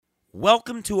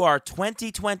Welcome to our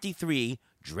 2023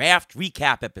 draft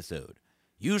recap episode.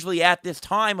 Usually at this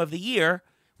time of the year,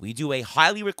 we do a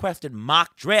highly requested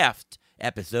mock draft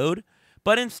episode,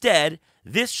 but instead,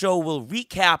 this show will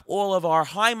recap all of our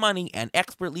high money and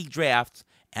expert league drafts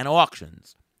and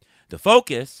auctions. The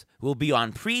focus will be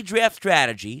on pre-draft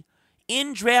strategy,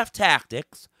 in-draft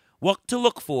tactics, what to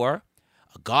look for,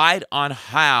 a guide on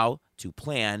how to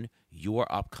plan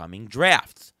your upcoming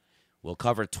drafts. We'll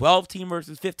cover 12-team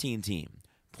versus 15-team,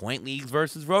 point leagues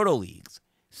versus roto leagues,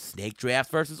 snake draft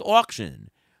versus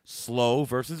auction, slow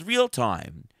versus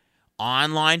real-time,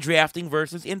 online drafting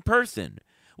versus in-person.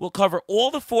 We'll cover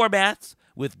all the formats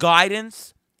with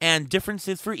guidance and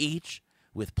differences for each,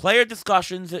 with player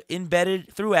discussions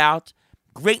embedded throughout,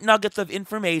 great nuggets of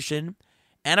information,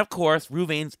 and of course,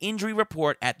 Ruvain's injury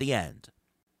report at the end.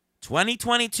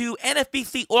 2022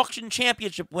 NFBC Auction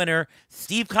Championship winner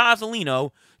Steve Cozzolino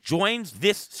joins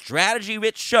this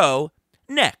strategy-rich show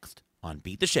next on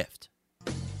Beat the Shift.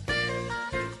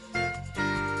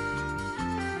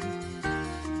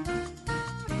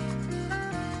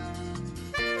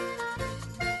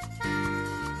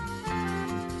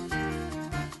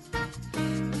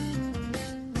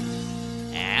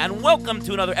 And welcome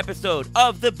to another episode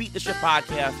of the Beat the Shift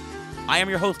podcast. I am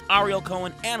your host, Ariel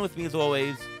Cohen, and with me as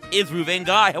always is Ruvain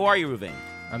Guy. How are you, Ruvain?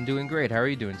 I'm doing great. How are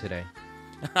you doing today?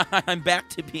 I'm back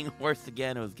to being hoarse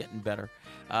again. It was getting better.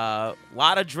 A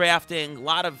lot of drafting, a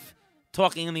lot of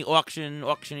talking in the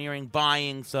auctioneering,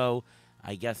 buying. So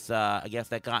I guess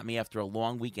that got me after a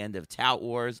long weekend of tout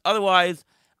wars. Otherwise,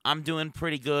 I'm doing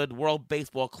pretty good. World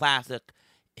Baseball Classic.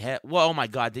 Well, oh my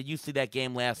God, did you see that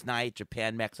game last night?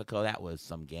 Japan-Mexico. That was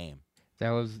some game. That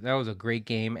was a great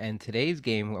game. And today's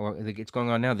game, it's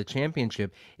going on now, the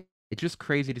championship. It's just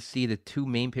crazy to see the two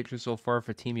main pitchers so far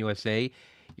for Team USA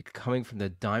coming from the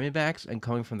Diamondbacks and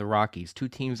coming from the Rockies, two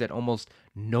teams that almost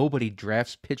nobody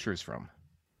drafts pitchers from.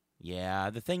 Yeah,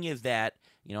 the thing is that,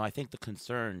 I think the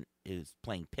concern is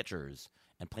playing pitchers.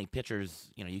 And playing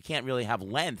pitchers, you can't really have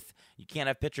length. You can't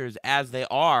have pitchers as they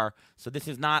are. So this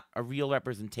is not a real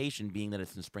representation, being that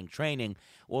it's in spring training.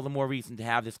 All the more reason to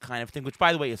have this kind of thing, which,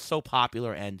 by the way, is so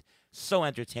popular and so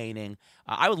entertaining.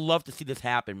 I would love to see this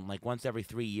happen like once every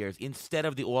 3 years instead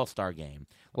of the All-Star game.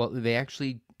 Well, they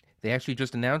actually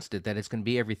just announced it, that it's going to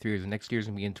be every 3 years. The next year's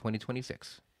going to be in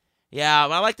 2026. Yeah,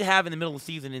 I like to have in the middle of the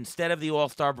season, instead of the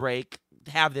All-Star break,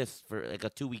 have this for like a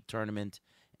 2-week tournament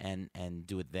and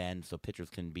do it then, so pitchers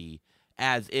can be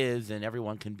as is and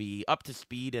everyone can be up to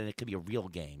speed and it could be a real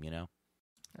game,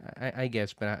 I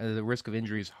guess, but the risk of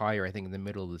injury is higher, I think, in the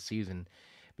middle of the season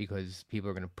because people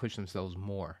are going to push themselves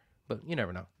more. But you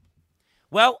never know.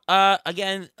 Well,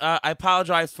 again, I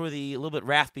apologize for the little bit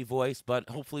raspy voice, but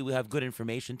hopefully we have good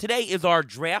information. Today is our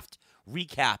draft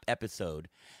recap episode.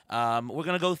 We're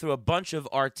going to go through a bunch of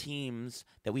our teams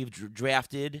that we've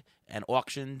drafted and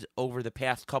auctioned over the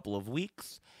past couple of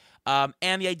weeks.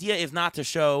 And the idea is not to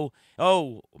show,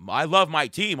 oh, I love my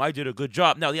team, I did a good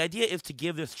job. No, the idea is to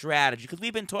give this strategy, because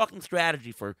we've been talking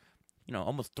strategy for,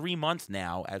 almost 3 months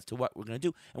now as to what we're going to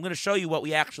do. I'm going to show you what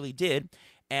we actually did,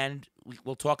 and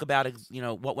we'll talk about,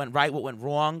 what went right, what went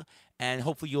wrong, and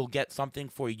hopefully you'll get something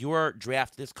for your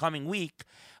draft this coming week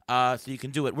so you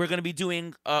can do it. We're going to be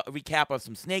doing a recap of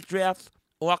some snake drafts,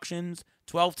 auctions,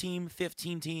 12-team,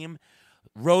 15-team,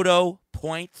 roto,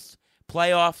 points,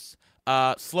 playoffs,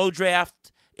 slow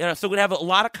draft. So we're going to have a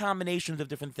lot of combinations of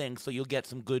different things, so you'll get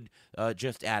some good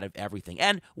gist out of everything.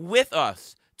 And with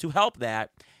us to help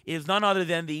that is none other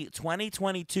than the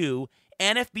 2022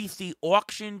 NFBC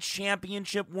Auction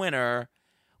Championship winner.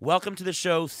 Welcome to the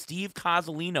show, Steve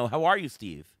Cozzolino. How are you,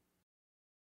 Steve?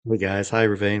 Hey guys, hi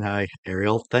Ruvain, hi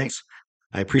Ariel. Thanks.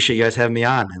 I appreciate you guys having me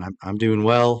on, and I'm doing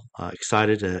well.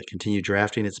 Excited to continue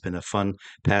drafting. It's been a fun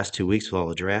past 2 weeks with all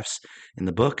the drafts in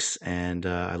the books, and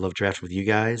I love drafting with you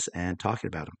guys and talking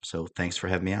about them. So thanks for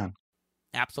having me on.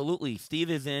 Absolutely. Steve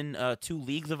is in 2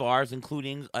 leagues of ours,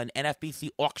 including an NFBC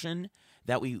auction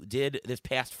that we did this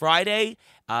past Friday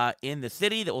in the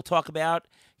city that we'll talk about.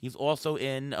 He's also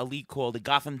in a league called the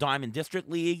Gotham Diamond District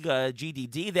League,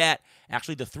 GDD, that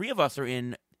actually the 3 of us are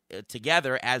in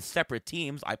together as separate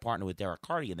teams. I partner with Derek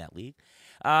Carty in that league.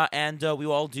 And we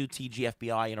all do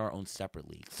TGFBI in our own separate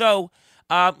league. So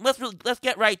let's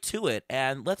get right to it,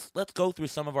 and let's go through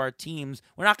some of our teams.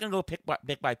 We're not going to go pick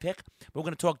by pick, but we're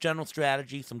going to talk general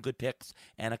strategy, some good picks,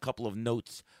 and a couple of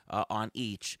notes on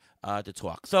each to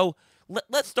talk. So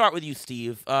let's start with you,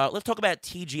 Steve. Let's talk about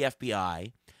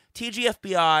TGFBI.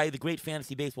 TGFBI, the Great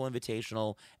Fantasy Baseball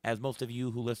Invitational, as most of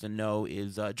you who listen know,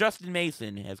 is Justin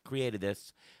Mason has created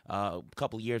this a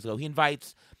couple of years ago. He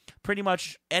invites pretty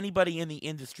much anybody in the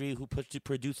industry who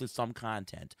produces some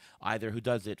content, either who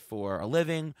does it for a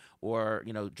living or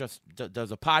just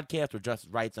does a podcast or just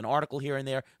writes an article here and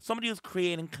there. Somebody who's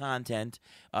creating content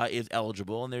is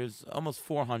eligible, and there's almost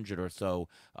 400 or so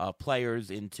players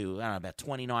into about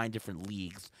 29 different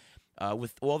leagues.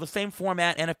 With all the same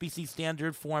format, NFBC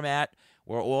standard format.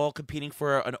 We're all competing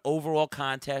for an overall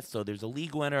contest. So there's a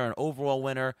league winner, an overall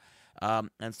winner,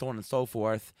 and so on and so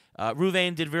forth.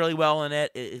 Ruvain did really well in it.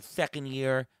 It's second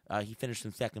year. He finished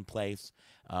in second place.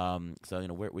 So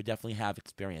we definitely have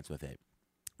experience with it.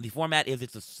 The format is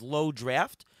it's a slow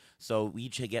draft. So we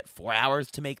each get 4 hours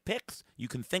to make picks. You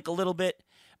can think a little bit.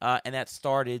 And that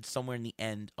started somewhere in the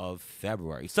end of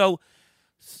February. So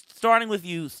starting with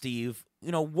you, Steve,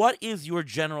 what is your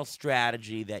general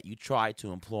strategy that you try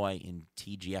to employ in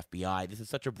TGFBI? This is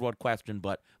such a broad question,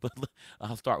 but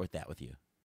I'll start with that with you.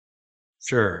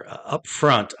 Sure. Up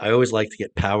front, I always like to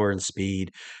get power and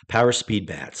speed, power speed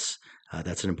bats.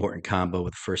 That's an important combo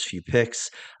with the first few picks.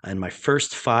 In my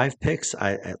first 5 picks,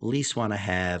 I at least want to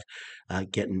have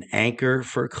get an anchor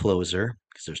for a closer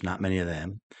because there's not many of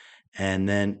them, and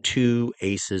then 2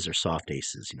 aces or soft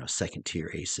aces, second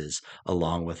tier aces,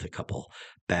 along with a couple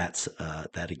bats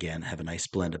that again have a nice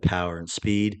blend of power and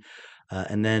speed.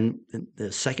 And then in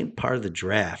the second part of the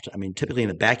draft, I mean, typically in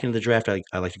the back end of the draft,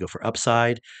 I like to go for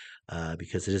upside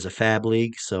because it is a fab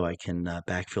league, so I can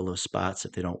backfill those spots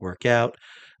if they don't work out.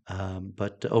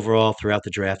 But overall, throughout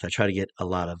the draft, I try to get a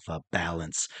lot of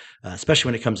balance, especially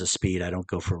when it comes to speed. I don't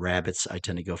go for rabbits. I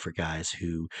tend to go for guys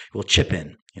who will chip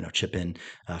in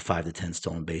 5 to 10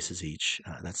 stolen bases each.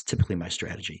 That's typically my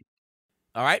strategy.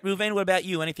 All right, Ruvain, what about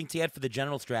you? Anything to add for the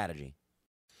general strategy?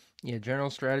 Yeah, general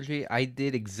strategy. I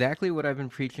did exactly what I've been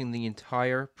preaching the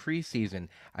entire preseason.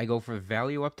 I go for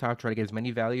value up top, try to get as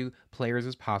many value players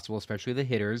as possible, especially the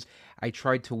hitters. I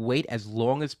tried to wait as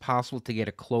long as possible to get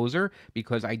a closer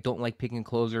because I don't like picking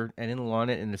closer and on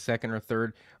it in the second or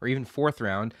third or even fourth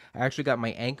round. I actually got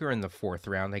my anchor in the fourth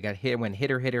round. I got went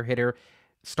hitter, hitter, hitter,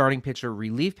 starting pitcher,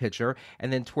 relief pitcher,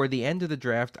 and then toward the end of the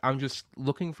draft, I'm just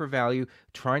looking for value,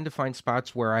 trying to find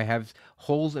spots where I have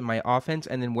holes in my offense,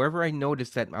 and then wherever I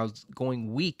noticed that I was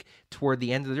going weak toward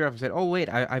the end of the draft, I said, "Oh wait,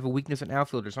 I have a weakness in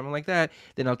outfield or something like that."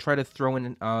 Then I'll try to throw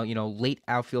in, late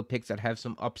outfield picks that have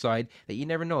some upside that you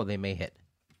never know they may hit.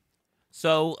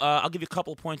 So I'll give you a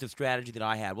couple of points of strategy that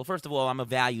I had. Well, first of all, I'm a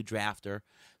value drafter.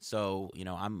 So,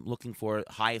 I'm looking for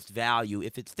highest value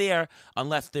if it's there,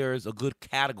 unless there's a good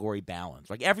category balance.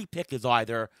 Like every pick is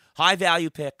either high value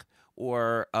pick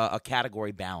or a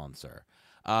category balancer.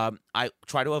 I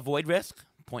try to avoid risk.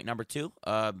 Point number 2,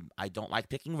 I don't like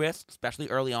picking risk, especially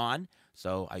early on.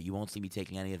 So you won't see me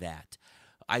taking any of that.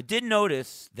 I did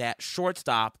notice that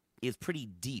shortstop is pretty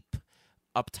deep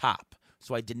up top.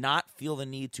 So I did not feel the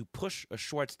need to push a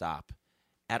shortstop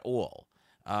at all.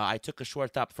 I took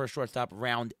first shortstop,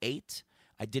 round 8.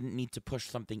 I didn't need to push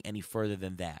something any further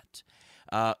than that.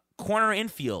 Corner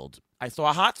infield, I saw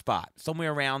a hot spot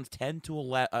somewhere around 9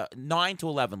 to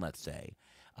 11, let's say.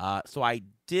 So I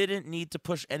didn't need to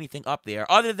push anything up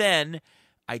there, other than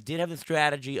I did have the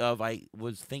strategy of I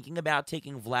was thinking about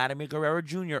taking Vladimir Guerrero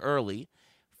Jr. early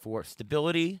for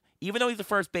stability, even though he's a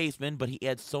first baseman, but he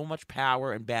adds so much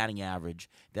power and batting average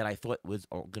that I thought was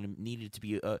going to needed to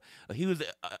be he was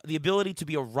the ability to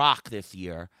be a rock this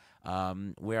year,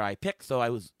 where I picked. So I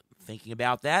was thinking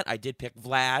about that. I did pick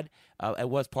Vlad. It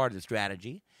was part of the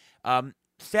strategy.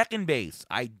 Second base,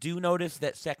 I do notice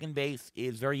that second base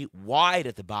is very wide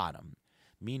at the bottom,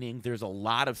 meaning there's a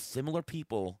lot of similar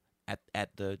people at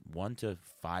the $1 to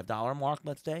 $5 mark,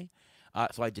 let's say.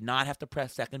 So I did not have to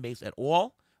press second base at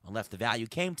all. Unless the value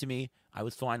came to me, I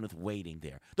was fine with waiting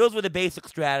there. Those were the basic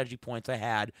strategy points I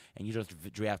had, and you just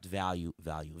draft value,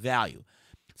 value, value.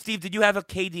 Steve, did you have a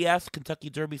KDS, Kentucky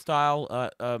Derby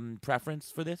style preference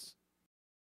for this?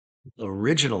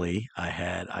 Originally,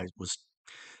 I was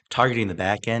targeting the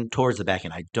back end, towards the back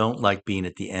end. I don't like being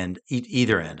at the end,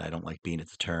 either end. I don't like being at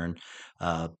the turn,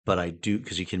 but I do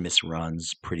because you can miss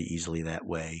runs pretty easily that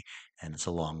way, and it's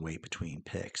a long wait between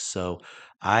picks. So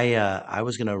I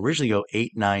was going to originally go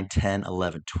 8, 9, 10,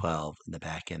 11, 12 in the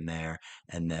back end there,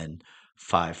 and then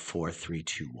 5, 4, 3,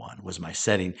 2, 1 was my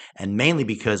setting, and mainly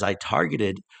because I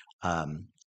targeted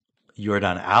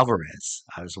Yordan Alvarez.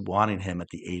 I was wanting him at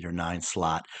the 8 or 9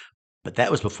 slot, but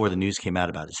that was before the news came out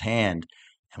about his hand.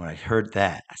 And when I heard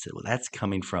that, I said, well, that's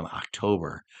coming from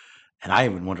October. And I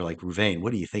even wonder, like, Ruvain,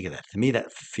 what do you think of that? To me,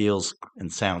 that feels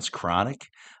and sounds chronic.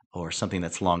 or something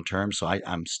that's long term. So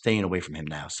I'm staying away from him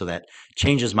now. So that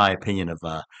changes my opinion of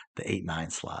the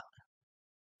 8-9 slot.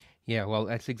 Yeah, well,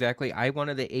 that's exactly. I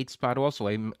wanted the eight spot also.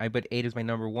 I put eight as my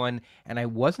number one, and I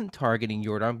wasn't targeting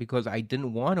Jordan because I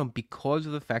didn't want him because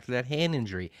of the fact of that hand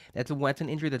injury. That's an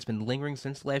injury that's been lingering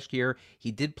since last year.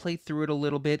 He did play through it a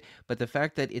little bit, but the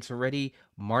fact that it's already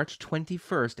March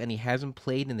 21st and he hasn't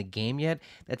played in the game yet,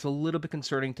 that's a little bit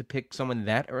concerning to pick someone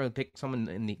that or pick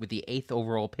someone with the eighth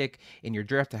overall pick in your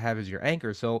draft to have as your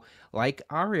anchor. So, like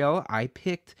Ariel, I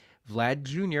picked Vlad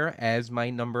Jr. as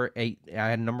my number eight. I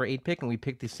had number eight pick, and we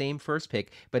picked the same first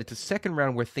pick. But it's a second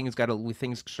round where things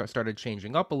started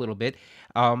changing up a little bit,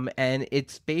 and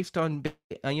it's based on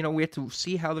we have to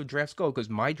see how the drafts go because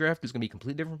my draft is going to be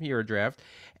completely different from your draft,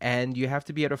 and you have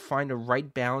to be able to find the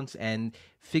right balance and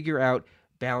figure out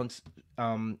balance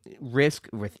risk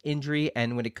with injury.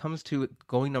 And when it comes to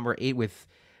going number eight with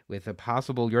a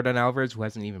possible Jordan Alvarez who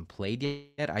hasn't even played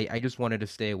yet, I just wanted to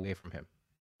stay away from him.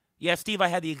 Yeah, Steve, I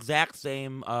had the exact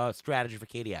same strategy for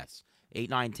KDS.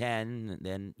 8, 9, 10, and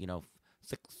then,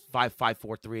 6, 5, 5,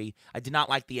 4, 3. I did not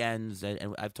like the ends,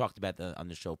 and I've talked about that on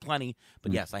the show plenty.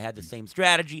 But yes, I had the same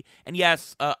strategy. And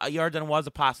yes, Yarden was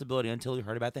a possibility until you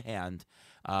heard about the hand.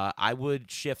 I would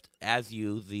shift, as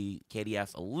you, the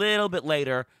KDS a little bit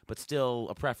later, but still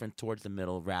a preference towards the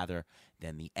middle rather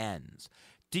than the ends.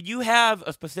 Did you have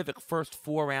a specific first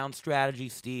 4-round strategy,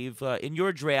 Steve? In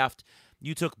your draft,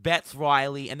 you took Betts,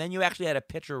 Riley, and then you actually had a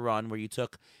pitcher run where you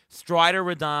took Strider,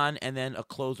 Rodon, and then a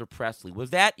closer, Presley. Was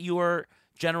that your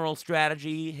general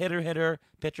strategy? Hitter,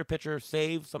 pitcher,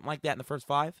 save, something like that in the first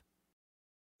 5?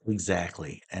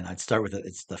 Exactly. And I'd start with it.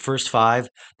 It's the first 5.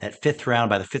 That fifth round,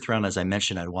 by the fifth round, as I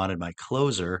mentioned, I wanted my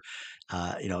closer,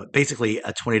 basically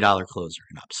a $20 closer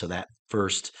and up. So that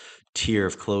first tier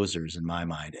of closers in my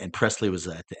mind. And Presley was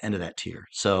at the end of that tier.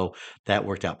 So that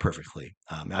worked out perfectly.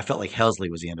 I felt like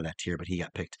Helsley was the end of that tier, but he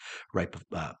got picked right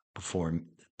before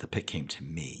the pick came to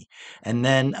me. And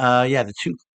then, the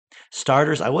two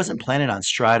starters, I wasn't planning on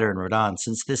Strider and Rodon.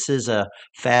 Since this is a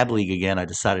fab league again, I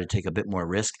decided to take a bit more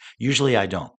risk. Usually I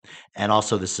don't. And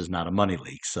also, this is not a money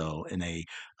league. So, in a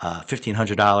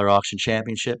 $1,500 auction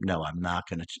championship, no, I'm not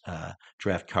going to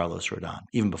draft Carlos Rodon,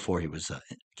 even before he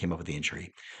came up with the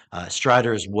injury.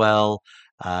 Strider as well.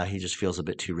 He just feels a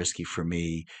bit too risky for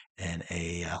me in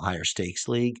a higher stakes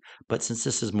league. But since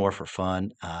this is more for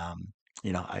fun,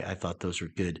 I thought those were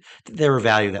good. There were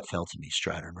value that fell to me,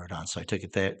 Strider and Rodon. So I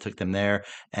took them there.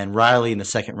 And Riley in the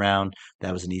second round,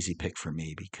 that was an easy pick for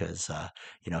me because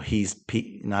he's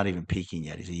not even peaking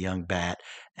yet. He's a young bat,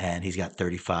 and he's got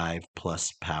 35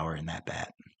 plus power in that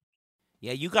bat.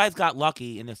 Yeah, you guys got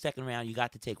lucky in the second round. You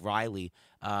got to take Riley.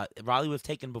 Riley was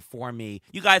taken before me.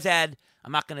 You guys had,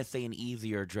 I'm not going to say an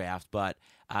easier draft, but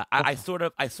I sort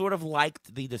of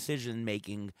liked the decision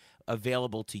making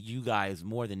available to you guys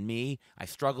more than me. I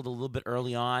struggled a little bit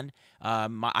early on.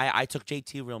 I took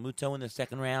JT Realmuto in the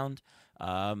second round.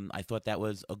 I thought that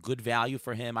was a good value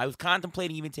for him. I was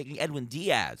contemplating even taking Edwin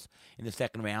Diaz in the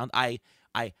second round. I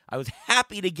was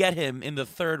happy to get him in the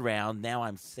third round. Now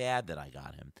I'm sad that I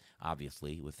got him,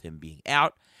 obviously, with him being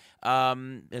out,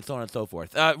 and so on and so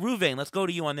forth. Ruvain, let's go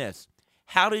to you on this.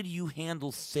 How did you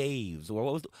handle saves,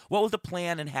 or what was the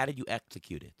plan, and how did you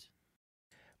execute it?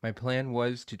 My plan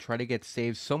was to try to get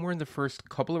saves somewhere in the first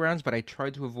couple of rounds, but I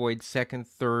tried to avoid second,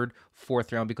 third,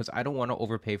 fourth round because I don't want to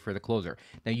overpay for the closer.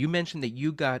 Now, you mentioned that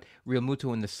you got Real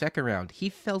Muto in the second round. He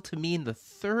fell to me in the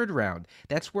third round.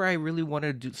 That's where I really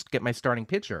wanted to get my starting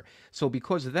pitcher. So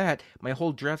because of that, my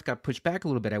whole draft got pushed back a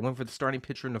little bit. I went for the starting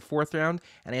pitcher in the fourth round,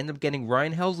 and I ended up getting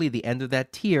Ryan Helsley, the end of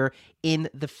that tier, in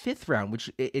the fifth round, which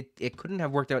it couldn't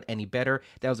have worked out any better.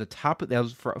 That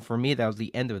was for me, that was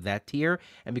the end of that tier.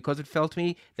 And because it fell to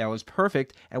me, that was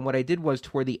perfect. And what I did was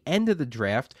toward the end of the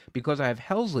draft, because I have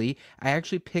Helsley, I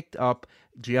actually picked up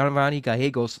Giovanni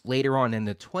Gallegos later on in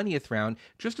the 20th round,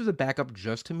 just as a backup,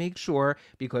 just to make sure,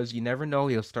 because you never know,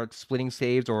 he'll start splitting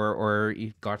saves or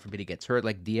God forbid he gets hurt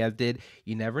like Diaz did.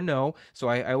 You never know. So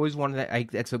I always wanted that. I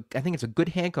think it's a good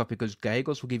handcuff because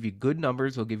Gallegos will give you good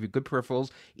numbers, he'll give you good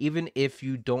peripherals. Even if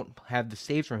you don't have the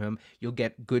saves from him, you'll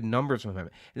get good numbers from him.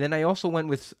 And then I also went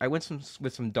with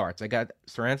some darts. I got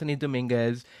Sir Anthony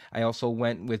Dominguez. I also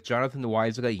went with Jonathan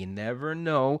Weiziga. You never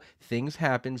know, things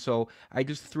happen. So I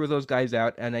just threw those guys out.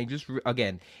 And I just,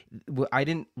 again, I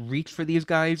didn't reach for these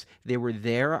guys. They were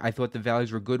there. I thought the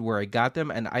values were good where I got them.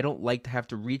 And I don't like to have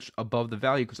to reach above the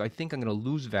value because I think I'm going to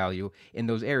lose value in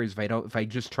those areas if I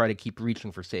just try to keep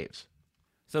reaching for saves.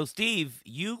 So, Steve,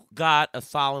 you got a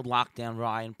solid lockdown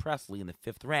Ryan Presley in the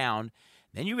fifth round.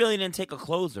 Then you really didn't take a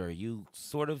closer. You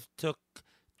sort of took,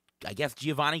 I guess,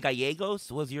 Giovanni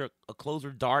Gallegos was a closer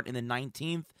dart in the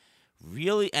 19th.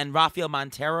 really, and Rafael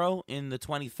Montero in the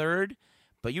 23rd.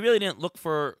 But you really didn't look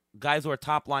for guys who are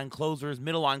top line closers,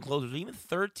 middle line closers, even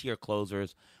third tier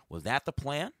closers. Was that the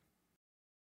plan?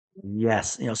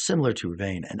 Yes, similar to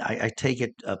Ravine, and I take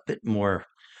it a bit more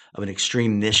of an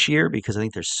extreme this year because I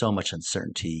think there's so much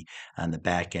uncertainty on the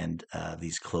back end of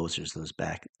these closers,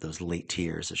 those late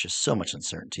tiers. There's just so much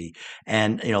uncertainty.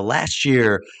 And last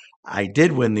year I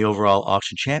did win the overall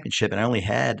auction championship, and I only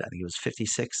had, I think it was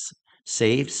 56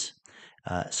 saves.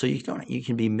 So you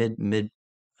can be mid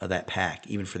of that pack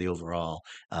even for the overall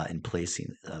in placing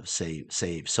of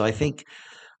saves. So I think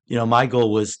my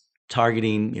goal was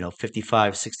targeting,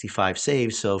 55, 65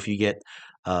 saves. So if you get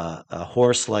a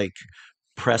horse like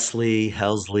Presley,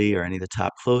 Helsley, or any of the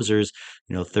top closers,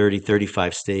 30,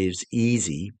 35 saves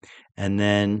easy. And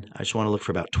then I just want to look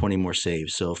for about 20 more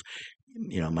saves. So if,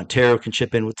 Montero can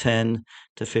chip in with 10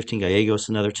 to 15, Gallegos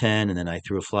another 10, and then I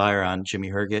threw a flyer on Jimmy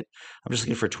Herget. I'm just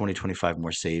looking for 20, 25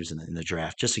 more saves in the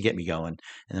draft just to get me going.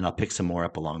 And then I'll pick some more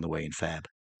up along the way in Fab.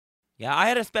 Yeah, I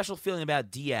had a special feeling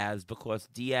about Diaz because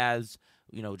Diaz,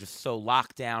 just so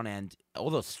locked down and all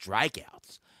those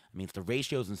strikeouts. I mean, it's the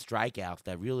ratios and strikeouts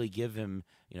that really give him,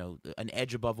 an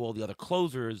edge above all the other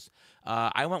closers.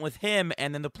 I went with him,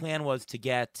 and then the plan was to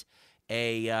get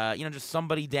just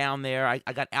somebody down there.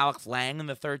 I got Alex Lang in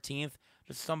the 13th,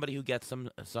 just somebody who gets some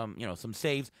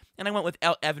saves. And I went with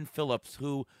Evan Phillips,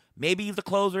 who maybe he's the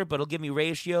closer, but he'll give me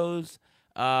ratios.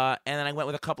 And then I went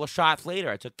with a couple of shots later.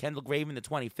 I took Kendall Graven in the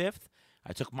 25th.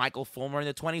 I took Michael Fulmer in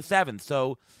the 27th.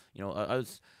 So,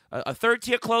 a third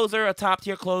tier closer, a top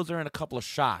tier closer, and a couple of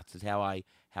shots is how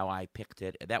I picked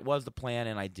it. That was the plan,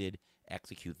 and I did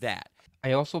execute that.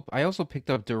 I also picked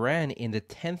up Duran in the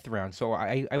 10th round. So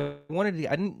I wanted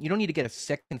to, I didn't you don't need to get a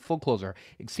second full closer.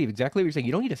 Steve, exactly what you're saying.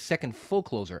 You don't need a second full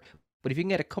closer. But if you can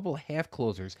get a couple of half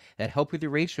closers that help with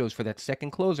your ratios for that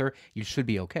second closer, you should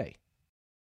be okay.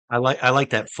 I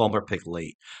like that Fulmer pick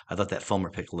late. I thought that Fulmer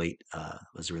pick late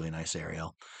was really nice,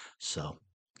 Ariel. So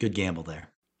good gamble there.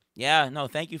 Yeah, no,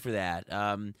 thank you for that.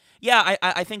 Yeah,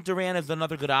 I think Duran is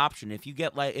another good option. If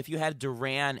you had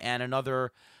Duran and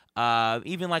another,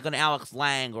 even like an Alex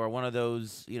Lang or one of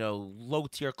those, low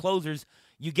tier closers,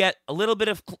 you get a little bit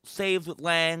of saves with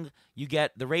Lang, you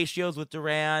get the ratios with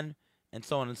Duran, and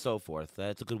so on and so forth.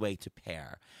 That's a good way to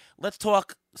pair. Let's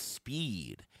talk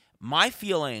speed. My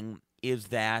feeling is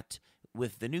that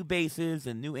with the new bases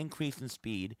and new increase in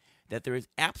speed, that there is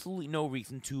absolutely no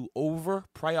reason to over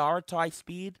prioritize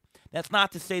speed. That's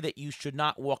not to say that you should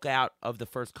not walk out of the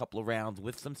first couple of rounds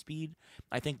with some speed.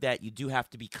 I think that you do have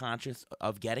to be conscious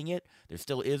of getting it. There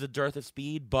still is a dearth of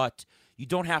speed, but you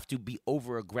don't have to be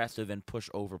over aggressive and push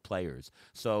over players.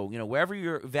 So, wherever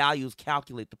your values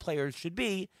calculate the players should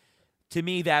be, to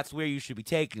me, that's where you should be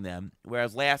taking them.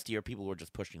 Whereas last year, people were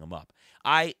just pushing them up.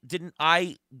 I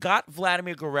got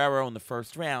Vladimir Guerrero in the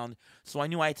first round, so I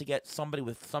knew I had to get somebody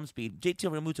with some speed. JT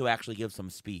Realmuto actually gives some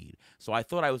speed. So I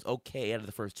thought I was okay out of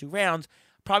the first two rounds.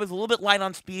 Probably was a little bit light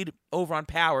on speed, over on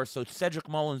power, so Cedric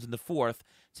Mullins in the fourth,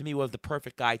 to me, was the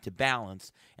perfect guy to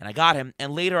balance. And I got him.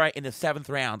 And later in the seventh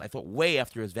round, I thought way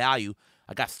after his value,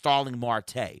 I got Starling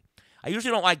Marte. I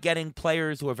usually don't like getting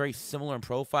players who are very similar in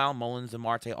profile. Mullins and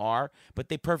Marte are, but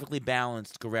they perfectly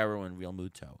balanced Guerrero and Real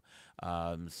Muto.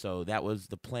 So that was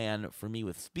the plan for me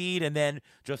with speed, and then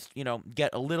just get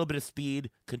a little bit of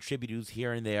speed contributors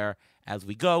here and there as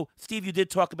we go. Steve, you did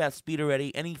talk about speed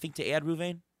already. Anything to add,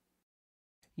 Ruvain?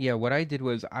 Yeah, what I did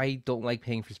was I don't like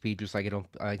paying for speed, just like I don't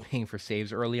like paying for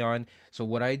saves early on. So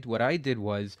what I did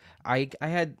was I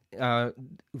had Vlad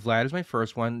as my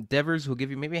first one. Devers will give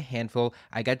you maybe a handful.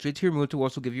 I got JT Remote to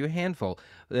also give you a handful.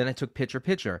 Then I took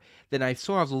pitcher. Then I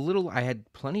saw I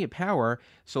had plenty of power,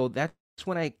 so that's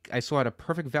when I saw at a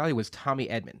perfect value was Tommy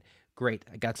Edman. Great,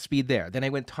 I got speed there. Then I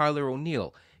went Tyler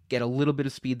O'Neill. Get a little bit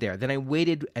of speed there. Then I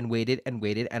waited and waited and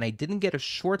waited, and I didn't get a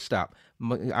shortstop.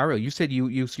 Ariel, you said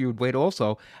you would wait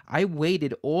also. I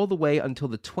waited all the way until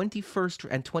the 21st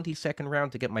and 22nd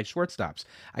round to get my shortstops.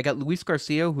 I got Luis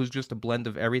Garcia, who's just a blend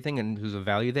of everything and who's a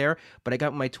value there, but I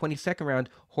got my 22nd round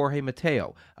Jorge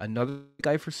Mateo, another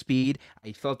guy for speed.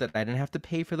 I felt that I didn't have to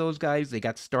pay for those guys. They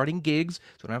got starting gigs,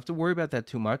 so I don't have to worry about that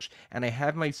too much, and I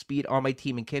have my speed on my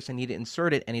team in case I need to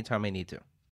insert it anytime I need to.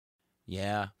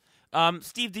 Yeah.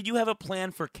 Steve, did you have a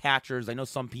plan for catchers? I know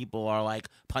some people are like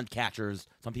punt catchers.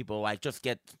 Some people are like just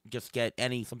get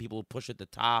any. Some people push at the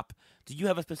top. Did you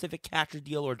have a specific catcher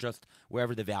deal or just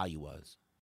wherever the value was?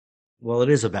 Well, it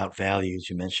is about value, as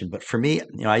you mentioned, but for me,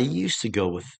 I used to go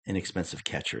with inexpensive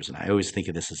catchers, and I always think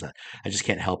of this as I just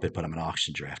can't help it, but I'm an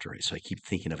auction drafter, right? So I keep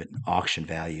thinking of it in auction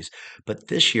values. But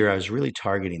this year, I was really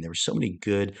targeting. There were so many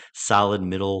good, solid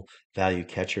middle value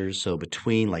catchers. So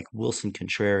between like Wilson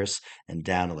Contreras and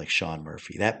down to like Sean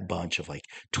Murphy, that bunch of like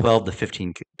 $12 to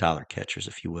 $15 catchers,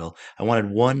 if you will. I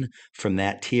wanted one from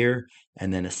that tier,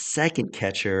 and then a second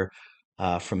catcher.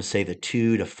 From say the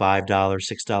 $2 to $5,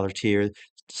 $6 tier,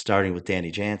 starting with Danny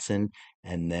Jansen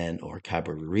and then or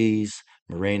Kyber Ruiz,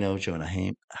 Moreno, Jonah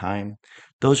Heim.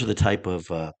 Those are the type of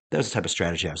that's the type of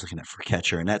strategy I was looking at for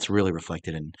catcher, and that's really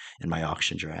reflected in my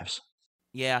auction drafts.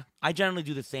 Yeah, I generally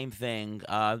do the same thing.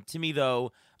 To me,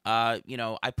 though,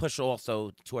 I push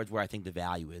also towards where I think the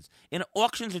value is. And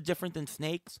auctions are different than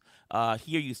snakes.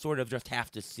 Here, you sort of just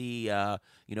have to see,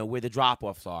 where the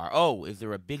drop-offs are. Oh, is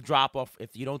there a big drop-off?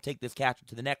 If you don't take this catcher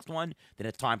to the next one, then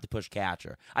it's time to push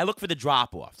catcher. I look for the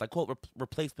drop-offs. I call it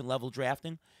replacement level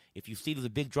drafting. If you see there's a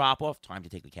big drop-off, time to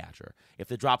take the catcher. If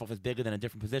the drop-off is bigger than a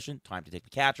different position, time to take the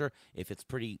catcher. If it's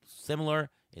pretty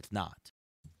similar, it's not.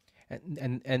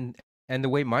 And the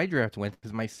way my draft went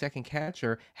is my second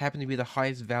catcher happened to be the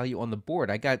highest value on the board.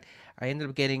 I ended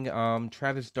up getting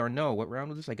Travis d'Arnaud. What round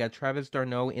was this? I got Travis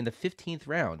d'Arnaud in the 15th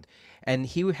round, and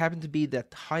he happened to be the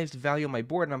highest value on my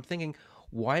board. And I'm thinking,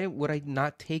 why would I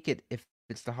not take it if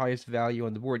it's the highest value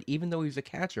on the board, even though he's a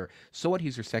catcher? So what?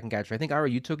 He's your second catcher. I think Ira,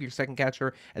 you took your second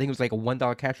catcher. I think it was like a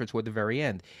 $1 catcher toward the very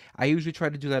end. I usually try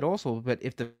to do that also, but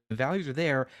if the values are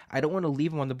there, I don't want to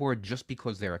leave them on the board just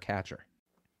because they're a catcher.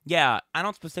 Yeah, I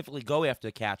don't specifically go after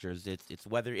catchers. It's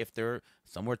whether if they're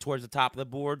somewhere towards the top of the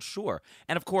board, sure.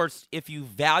 And of course, if you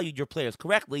valued your players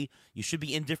correctly, you should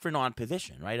be indifferent on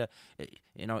position, right?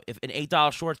 If an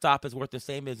 $8 shortstop is worth the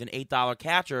same as an $8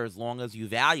 catcher, as long as you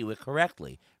value it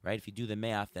correctly, right? If you do the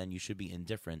math, then you should be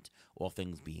indifferent, all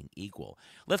things being equal.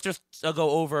 Let's just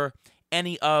go over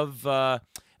any of.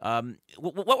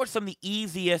 What were some of the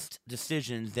easiest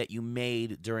decisions that you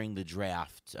made during the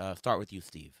draft? Start with you,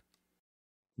 Steve.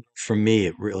 For me,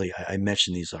 it really, I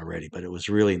mentioned these already, but it was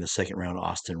really in the second round.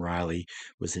 Austin Riley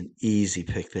was an easy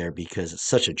pick there because it's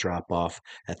such a drop off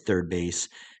at third base.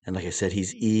 And like I said,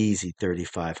 he's easy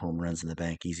 35 home runs in the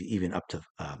bank, easy, even up to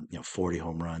 40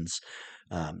 home runs,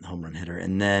 home run hitter.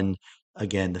 And then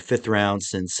again, the fifth round,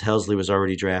 since Helsley was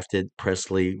already drafted,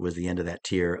 Presley was the end of that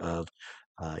tier of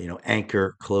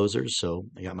anchor closers. So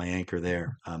I got my anchor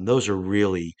there. Those are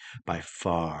really by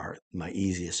far my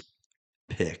easiest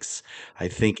picks. I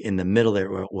think in the middle there,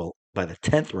 well, by the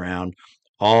 10th round,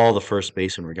 all the first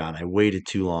basemen were gone. I waited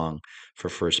too long for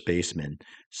first baseman.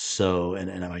 So,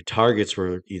 and my targets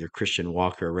were either Christian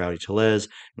Walker or Rowdy Tellez in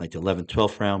like the 11th,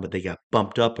 12th round, but they got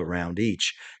bumped up a round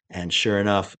each. And sure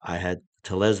enough, I had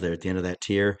Tellez there at the end of that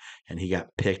tier, and he got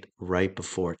picked right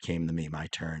before it came to me, my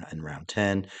turn in round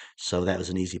 10. So that was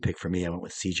an easy pick for me. I went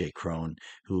with CJ Crone,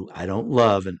 who I don't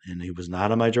love, and he was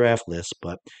not on my draft list,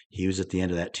 but he was at the end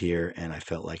of that tier, and I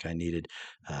felt like I needed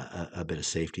a bit of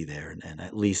safety there, and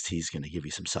at least he's going to give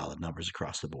you some solid numbers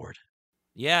across the board.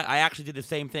 Yeah, I actually did the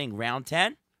same thing. Round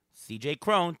 10, CJ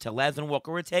Crone, Tellez and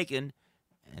Walker were taken.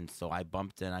 And so I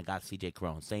bumped and I got CJ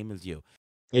Crone, same as you.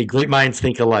 Hey, great minds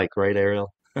think alike, right,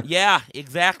 Ariel? Yeah,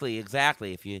 exactly.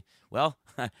 If you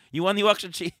won the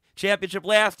auction championship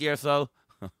last year, so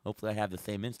hopefully I have the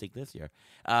same instinct this year.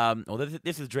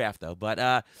 This is draft though, but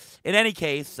in any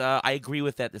case, I agree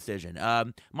with that decision.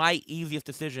 My easiest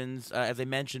decisions, as I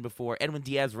mentioned before, Edwin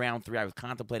Diaz round 3. I was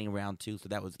contemplating round 2, so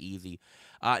that was easy.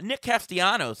 Nick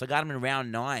Castellanos, I got him in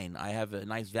round 9. I have a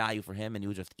nice value for him, and he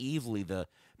was just easily the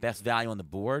best value on the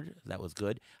board. That was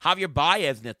good. Javier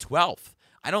Baez in the 12th.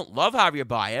 I don't love Javier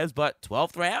Baez, but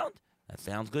 12th round? That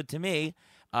sounds good to me.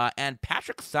 And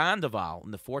Patrick Sandoval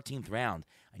in the 14th round.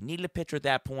 I needed a pitcher at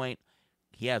that point.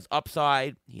 He has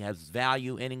upside. He has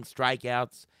value, innings,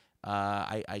 strikeouts.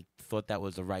 I thought that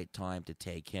was the right time to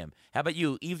take him. How about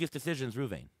you? Easiest decisions,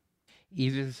 Ruvain?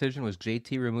 Easiest decision was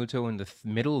JT Remuto in the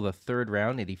middle of the third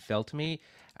round, and he fell to me.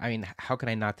 I mean, how can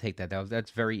I not take that?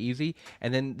 That's very easy.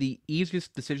 And then the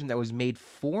easiest decision that was made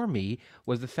for me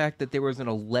was the fact that there was an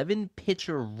 11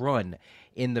 pitcher run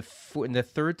in the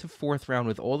third to fourth round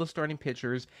with all the starting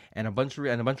pitchers and a bunch of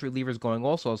relievers going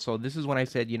also. So this is when I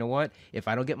said, you know what? If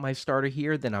I don't get my starter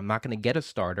here, then I'm not going to get a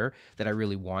starter that I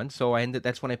really want. So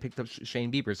that's when I picked up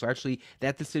Shane Bieber. So actually,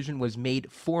 that decision was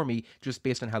made for me just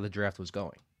based on how the draft was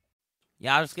going.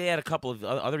 Yeah, I'll just add a couple of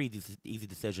other easy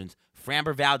decisions.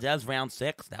 Framber Valdez, round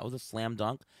 6. That was a slam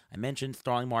dunk. I mentioned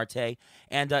Starling Marte.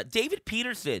 And David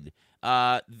Peterson,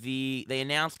 they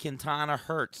announced Quintana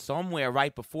hurt somewhere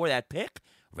right before that pick.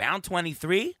 Round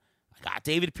 23, I got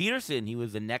David Peterson. He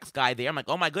was the next guy there. I'm like,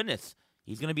 oh my goodness.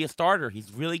 He's going to be a starter.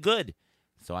 He's really good.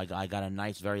 So I got a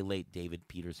nice, very late David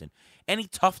Peterson. Any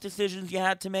tough decisions you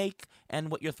had to make, and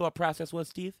what your thought process was,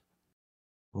 Steve?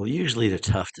 Well, usually the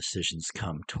tough decisions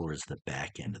come towards the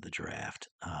back end of the draft.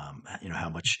 How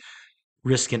much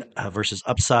risk versus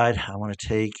upside I want to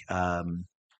take. And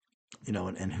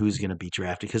who's going to be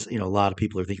drafted because a lot of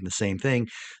people are thinking the same thing.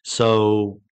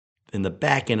 So in the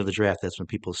back end of the draft, that's when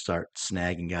people start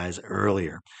snagging guys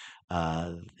earlier,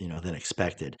 than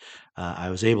expected. I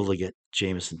was able to get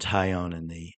Jamison Tyone in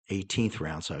the 18th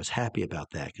round, so I was happy about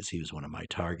that because he was one of my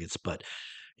targets. But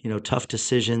tough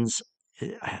decisions.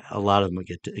 A lot of them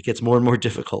it gets more and more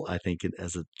difficult, I think,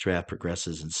 as the draft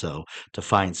progresses. And so to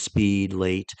find speed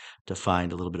late, to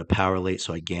find a little bit of power late.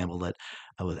 So I gambled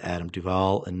with Adam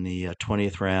Duvall in the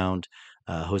 20th round,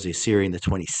 Jose Siri in the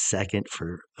 22nd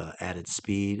for added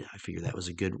speed. I figured that was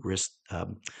a good risk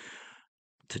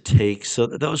to take. So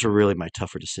those were really my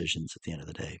tougher decisions at the end of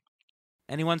the day.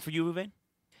 Anyone for you, Ruvain?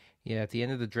 Yeah, at the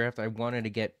end of the draft, I wanted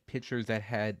to get pitchers that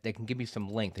can give me some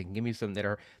length. They can give me some that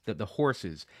are the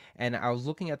horses. And I was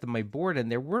looking at my board,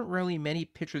 and there weren't really many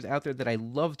pitchers out there that I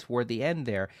loved toward the end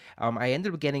there. I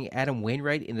ended up getting Adam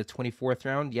Wainwright in the 24th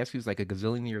round. Yes, he was like a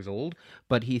gazillion years old,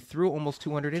 but he threw almost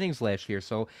 200 innings last year.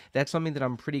 So that's something that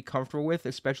I'm pretty comfortable with,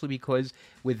 especially because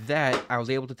with that, I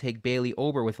was able to take Bailey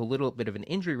Ober with a little bit of an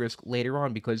injury risk later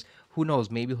on because who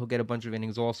knows, maybe he'll get a bunch of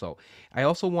innings also. I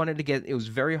also wanted to get, it was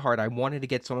very hard. I wanted to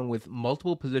get someone with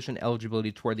multiple position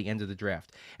eligibility toward the end of the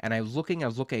draft. And I was looking,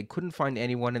 I couldn't find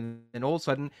anyone. And then all of a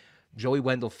sudden, Joey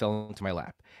Wendell fell into my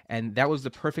lap. And that was the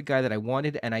perfect guy that I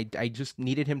wanted. And I just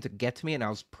needed him to get to me. And I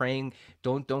was praying,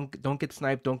 don't get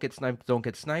sniped, don't get sniped, don't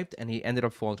get sniped. And he ended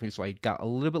up falling to me. So I got a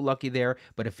little bit lucky there.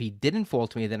 But if he didn't fall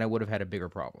to me, then I would have had a bigger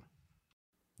problem.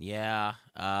 Yeah.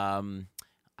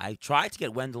 I tried to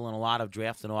get Wendell in a lot of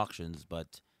drafts and auctions,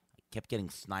 but I kept getting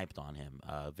sniped on him.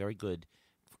 Very good.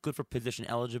 Good for position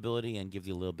eligibility and gives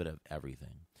you a little bit of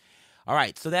everything. All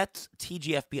right, so that's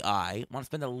TGFBI. I want to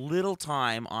spend a little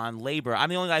time on labor. I'm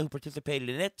the only guy who participated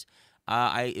in it.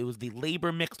 It was the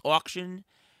labor mixed auction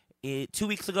 2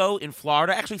 weeks ago in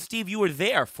Florida. Actually, Steve, you were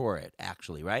there for it,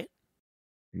 actually, right?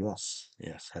 Yes,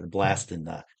 had a blast in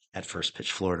at First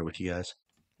Pitch Florida with you guys.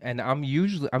 And I'm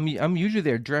usually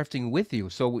there drafting with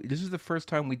you. So this is the first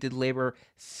time we did labor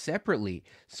separately.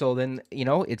 So then,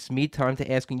 it's me time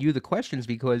to asking you the questions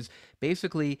because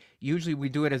basically usually we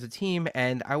do it as a team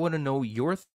and I want to know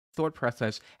your thought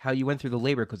process, how you went through the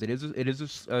labor because it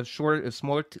is a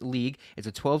smaller league. It's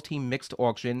a 12-team mixed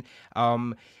auction.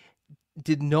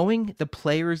 Did knowing the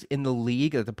players in the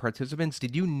league, the participants,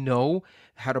 did you know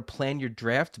how to plan your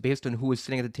draft based on who was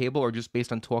sitting at the table or just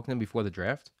based on talking to them before the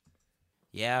draft?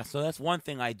 Yeah, so that's one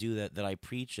thing I do that I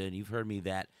preach, and you've heard me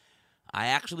that I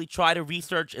actually try to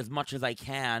research as much as I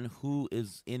can who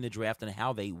is in the draft and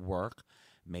how they work.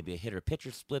 Maybe a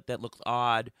hitter-pitcher split that looks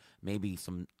odd, maybe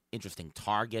some interesting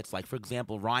targets. Like, for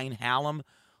example, Ryan Hallam,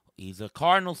 he's a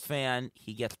Cardinals fan.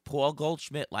 He gets Paul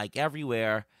Goldschmidt like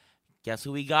everywhere. Guess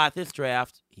who he got this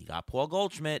draft? He got Paul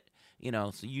Goldschmidt.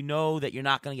 So you know that you're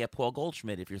not going to get Paul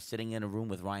Goldschmidt if you're sitting in a room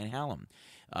with Ryan Hallam.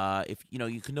 If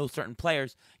you can know certain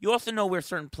players, you also know where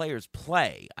certain players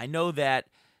play. I know that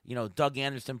Doug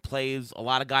Anderson plays a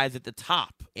lot of guys at the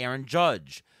top. Aaron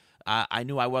Judge, I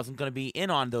knew I wasn't going to be in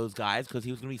on those guys because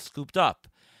he was going to be scooped up.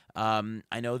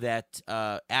 I know that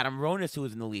Adam Ronis, who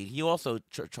was in the league, he also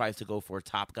tries to go for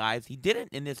top guys. He didn't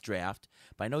in this draft,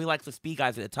 but I know he likes the speed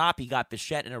guys at the top. He got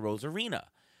Bichette and Arozarena.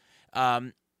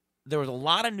 There was a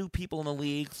lot of new people in the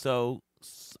league, so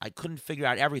I couldn't figure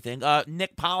out everything.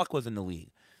 Nick Pollock was in the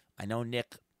league. I know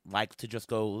Nick likes to just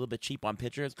go a little bit cheap on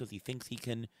pitchers because he thinks he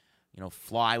can,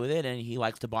 fly with it, and he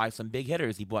likes to buy some big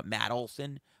hitters. He bought Matt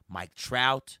Olson, Mike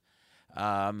Trout,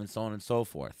 and so on and so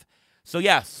forth. So,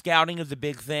 yeah, scouting is a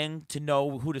big thing to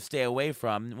know who to stay away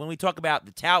from. When we talk about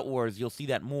the tout wars, you'll see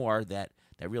that more, that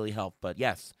really help. But,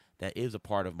 yes, that is a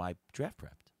part of my draft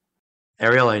prep.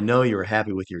 Ariel, I know you were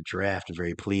happy with your draft and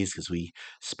very pleased because we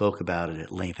spoke about it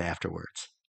at length afterwards.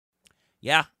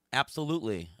 Yeah,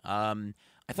 absolutely.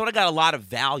 I thought I got a lot of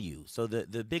value. So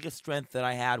the biggest strength that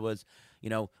I had was,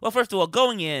 well, first of all,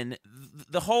 going in,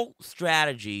 the whole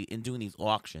strategy in doing these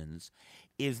auctions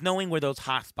is knowing where those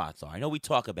hot spots are. I know we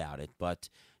talk about it, but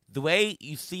the way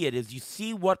you see it is you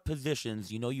see what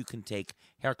positions you can take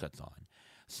haircuts on.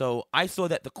 So I saw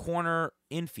that the corner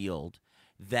infield,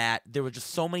 that there were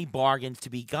just so many bargains to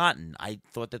be gotten. I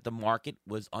thought that the market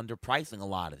was underpricing a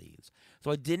lot of these.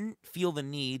 So I didn't feel the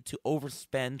need to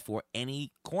overspend for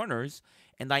any corners,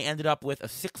 and I ended up with a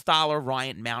 $6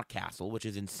 Ryan Mountcastle, which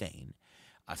is insane,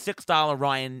 a $6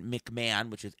 Ryan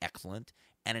McMahon, which is excellent,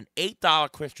 and an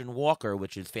 $8 Christian Walker,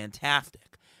 which is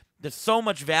fantastic. There's so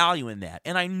much value in that.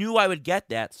 And I knew I would get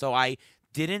that, so I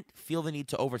didn't feel the need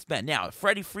to overspend. Now, if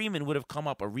Freddie Freeman would have come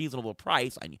up a reasonable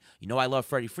price, I love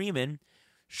Freddie Freeman,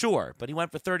 sure, but he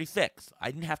went for 36.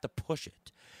 I didn't have to push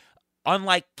it.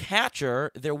 Unlike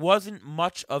catcher, there wasn't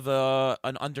much of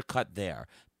an undercut there.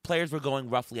 Players were going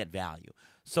roughly at value.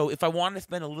 So if I wanted to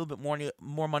spend a little bit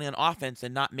more money on offense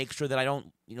and not make sure that I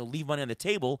don't leave money on the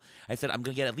table, I said I'm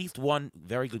going to get at least one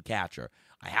very good catcher.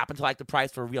 I happen to like the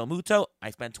price for Real Muto.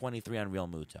 I spent 23 on Real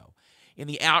Muto. In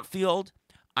the outfield,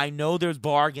 I know there's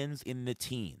bargains in the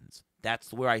teens.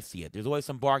 That's where I see it. There's always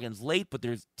some bargains late, but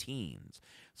there's teens.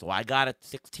 So I got a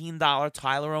 $16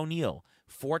 Tyler O'Neill,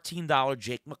 $14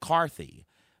 Jake McCarthy,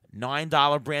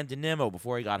 $9 Brandon Nimmo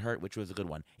before he got hurt, which was a good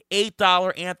one,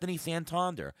 $8 Anthony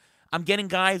Santander. I'm getting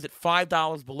guys at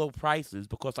 $5 below prices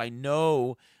because I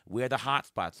know where the hot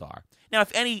spots are. Now,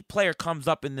 if any player comes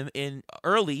up in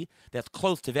early that's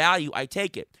close to value, I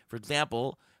take it. For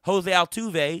example, Jose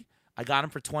Altuve, I got him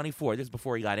for 24. This is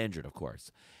before he got injured, of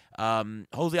course.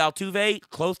 Jose Altuve,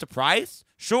 close to price?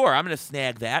 Sure, I'm going to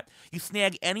snag that. You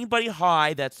snag anybody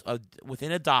high that's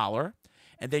within $1,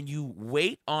 and then you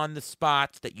wait on the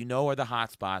spots that you know are the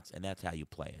hot spots, and that's how you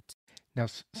play it. Now,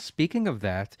 speaking of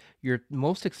that, your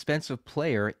most expensive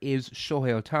player is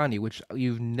Shohei Ohtani, which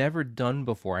you've never done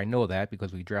before. I know that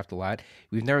because we draft a lot.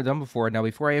 We've never done before. Now,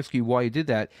 before I ask you why you did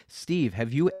that, Steve,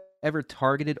 have you ever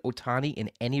targeted Ohtani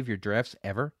in any of your drafts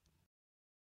ever?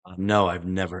 No, I've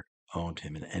never owned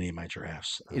him in any of my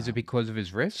drafts. Is it because of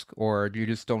his risk, or do you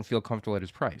just don't feel comfortable at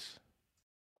his price?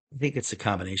 I think it's a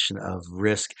combination of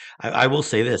risk. I will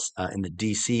say this, in the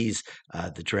DCs,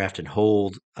 the draft and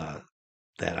hold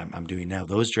that I'm doing now,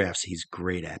 those drafts he's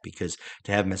great at because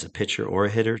to have him as a pitcher or a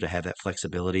hitter, to have that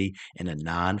flexibility in a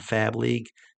non-fab league,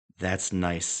 that's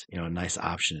nice, a nice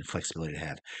option and flexibility to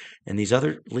have. In these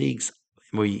other leagues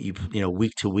where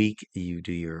week to week you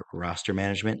do your roster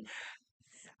management,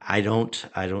 I don't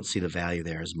see the value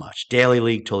there as much. Daily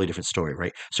league, totally different story,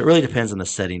 right? So it really depends on the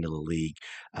setting of the league,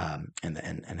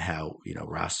 and how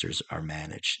rosters are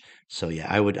managed. So yeah,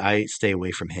 I stay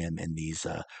away from him in these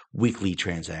weekly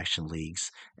transaction leagues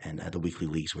and the weekly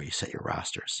leagues where you set your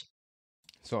rosters.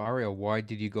 So, Ariel, why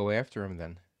did you go after him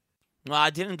then? Well, I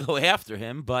didn't go after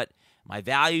him, but my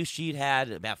value sheet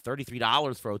had about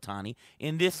 $33 for Ohtani.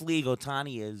 In this league,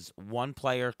 Ohtani is one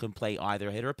player, can play either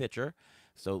hitter or pitcher,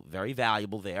 so very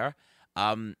valuable there.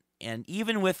 And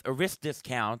even with a risk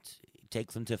discount, it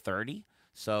takes him to 30,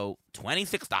 so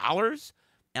 $26,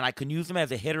 and I can use him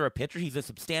as a hitter or pitcher. He's a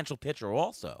substantial pitcher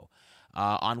also.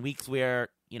 On weeks where,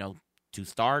 to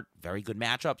start, very good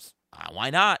matchups, why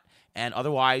not? And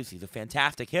otherwise, he's a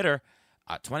fantastic hitter.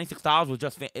 $26 was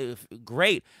just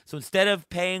great. So instead of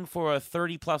paying for a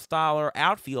 $30+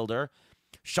 outfielder,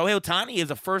 Shohei Ohtani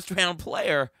is a first-round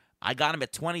player. I got him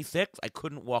at 26. I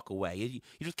couldn't walk away. You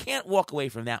just can't walk away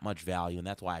from that much value, and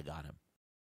that's why I got him.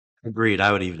 Agreed.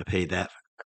 I would even have paid that.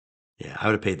 Yeah, I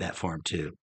would have paid that for him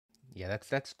too. Yeah,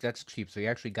 that's cheap. So you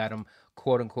actually got him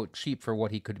quote unquote cheap for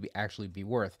what he could actually be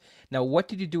worth. Now, what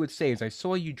did you do with saves? I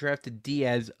saw you drafted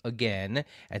Diaz again.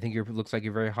 I think it looks like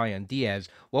you're very high on Diaz.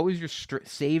 What was your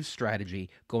save strategy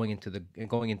going into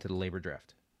the labor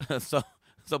draft? so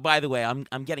so by the way,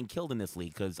 I'm getting killed in this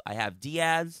league because I have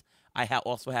Diaz. I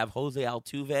also have Jose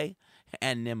Altuve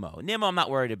and Nimmo. Nimmo I'm not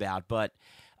worried about, but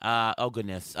oh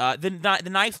goodness. The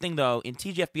nice thing though, in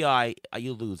TGFBI,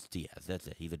 you lose Diaz. That's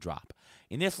it. He's a drop.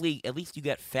 In this league, at least you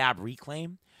get Fab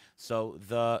Reclaim. So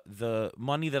the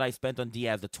money that I spent on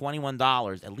Diaz, the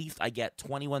 $21, at least I get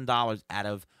 $21 out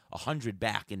of 100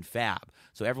 back in Fab.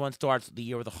 So everyone starts the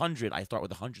year with 100. I start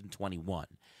with 121.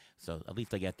 So at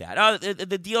least I get that.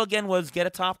 The deal again was get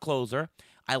a top closer.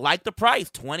 I like the price,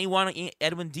 21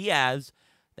 Edwin Diaz.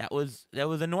 That was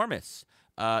enormous.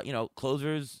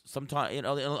 Closers sometimes, in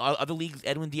other leagues,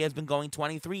 Edwin Diaz has been going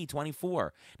 23,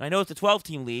 24. And I know it's a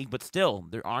 12-team league, but still,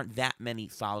 there aren't that many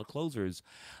solid closers.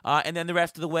 And then the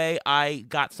rest of the way, I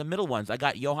got some middle ones. I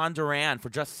got Johan Duran for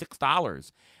just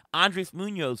 $6, Andres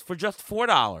Munoz for just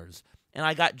 $4, and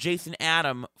I got Jason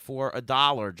Adam for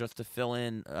 $1 just to fill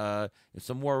in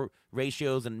some more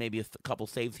ratios and maybe a couple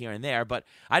saves here and there. But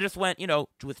I just went,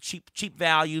 with cheap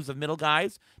values of middle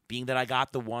guys, being that I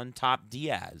got the one top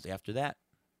Diaz after that.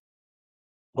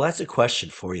 Well, that's a question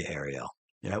for you, Ariel.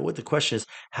 What the question is,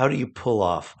 how do you pull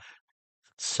off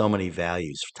so many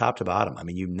values, top to bottom? I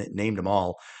mean, you named them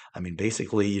all. I mean,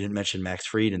 basically, you didn't mention Max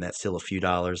Fried, and that's still a few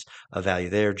dollars of value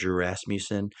there. Drew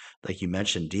Rasmussen, like you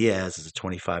mentioned, Diaz is a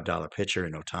 $25 pitcher,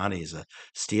 and Otani is a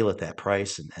steal at that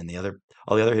price, and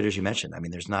all the other hitters you mentioned. I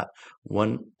mean, there's not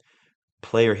one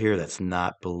player here that's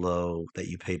not below that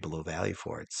you paid below value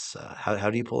for. It's how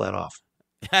do you pull that off?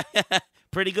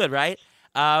 Pretty good, right?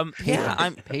 Yeah,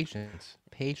 Patience, patience,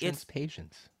 patience, it's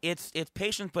patience. it's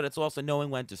patience, but it's also knowing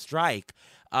when to strike.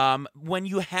 When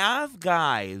you have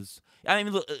guys, I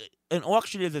mean, look, an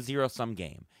auction is a zero sum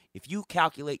game. If you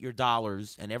calculate your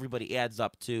dollars and everybody adds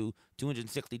up to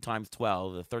 260 times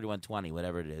 12, or 3120,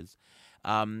 whatever it is,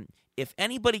 um, if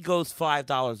anybody goes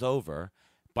 $5 over,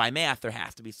 by math, there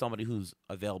has to be somebody who's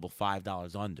available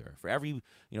 $5 under. For every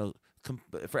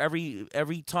for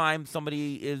every time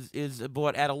somebody is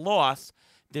bought at a loss,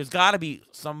 there's got to be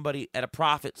somebody at a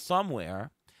profit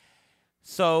somewhere.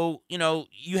 So,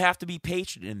 you have to be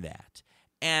patient in that.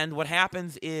 And what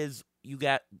happens is you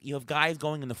have guys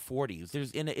going in the 40s.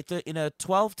 There's in a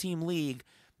 12 team league,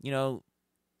 you know,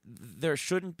 there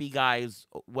shouldn't be guys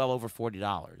well over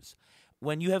 $40.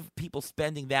 When you have people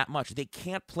spending that much, they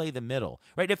can't play the middle,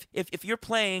 right? If you're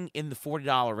playing in the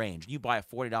 $40 range, you buy a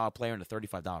 $40 player and a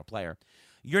 $35 player,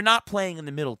 you're not playing in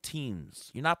the middle teens.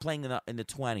 You're not playing in the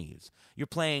 20s. You're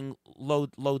playing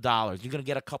low dollars. You're going to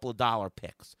get a couple of dollar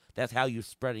picks. That's how you're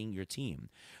spreading your team.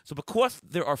 So because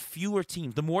there are fewer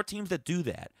teams, the more teams that do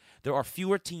that, there are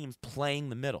fewer teams playing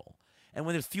the middle. And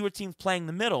when there's fewer teams playing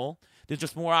the middle, there's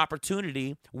just more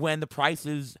opportunity when the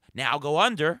prices now go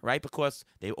under, right? Because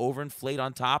they overinflate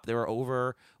on top, they're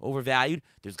overvalued.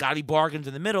 There's got to be bargains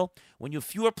in the middle. When you have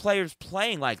fewer players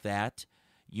playing like that,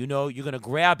 you're going to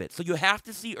grab it. So you have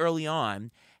to see early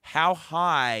on how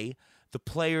high the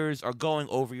players are going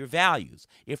over your values.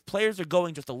 If players are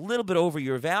going just a little bit over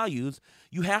your values,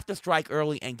 you have to strike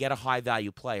early and get a high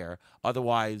value player.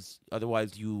 Otherwise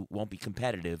you won't be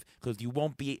competitive because there's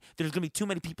going to be too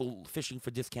many people fishing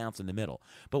for discounts in the middle.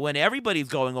 But when everybody's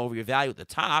going over your value at the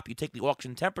top, you take the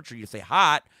auction temperature, you say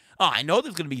hot. Oh, I know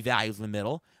there's going to be values in the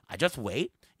middle. I just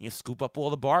wait. You scoop up all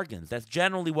the bargains. That's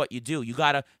generally what you do. You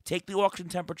got to take the auction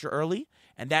temperature early,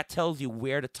 and that tells you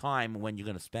where to time when you're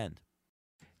going to spend.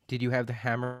 Did you have the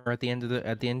hammer at the end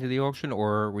of the auction,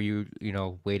 or were you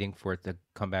waiting for it to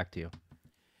come back to you?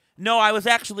 No, I was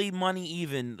actually money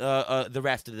even. The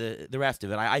rest of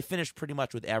it, I finished pretty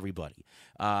much with everybody.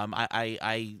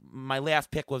 My last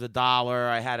pick was $1.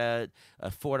 I had a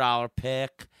 $4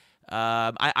 pick.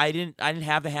 I didn't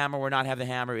have the hammer or not have the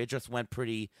hammer. It just went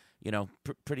pretty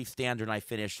pretty standard. And I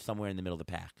finished somewhere in the middle of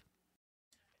the pack.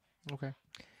 Okay.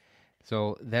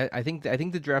 So that I think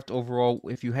the draft overall,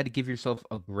 if you had to give yourself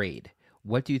a grade,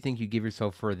 what do you think you'd give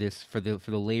yourself for this for the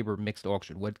labor mixed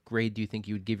auction? What grade do you think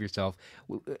you would give yourself?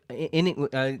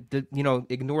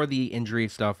 Ignore the injury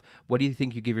stuff. What do you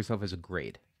think you give yourself as a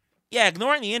grade? Yeah,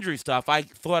 ignoring the injury stuff, I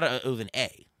thought it was an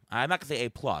A. I'm not gonna say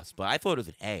A plus, but I thought it was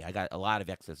an A. I got a lot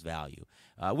of excess value.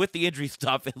 With the injury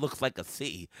stuff, it looks like a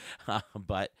C.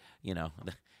 But the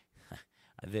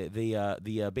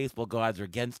baseball gods are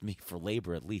against me for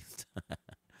labor, at least.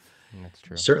 That's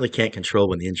true. Certainly can't control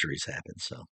when the injuries happen.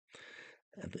 So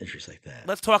injuries like that.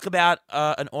 Let's talk about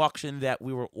an auction that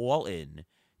we were all in.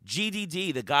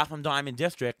 GDD, the Gotham Diamond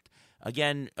District.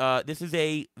 Again, this is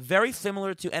a very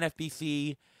similar to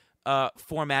NFBC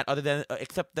format, other than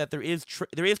except that there is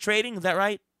trading. Is that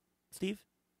right, Steve?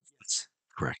 That's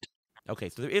correct. Okay,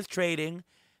 so there is trading.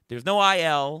 There's no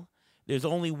IL. There's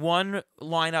only one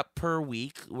lineup per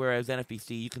week, whereas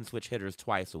NFBC you can switch hitters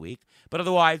twice a week. But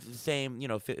otherwise, it's the same,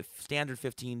 standard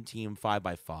 15-team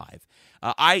 5x5.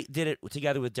 I did it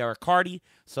together with Derek Carty,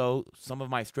 so some of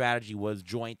my strategy was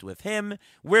joint with him.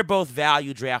 We're both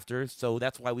value drafters, so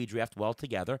that's why we draft well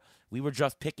together. We were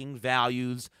just picking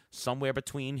values somewhere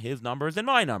between his numbers and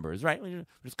my numbers, right? We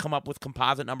just come up with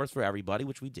composite numbers for everybody,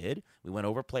 which we did. We went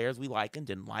over players we like and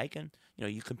didn't like, and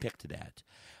you can pick to that.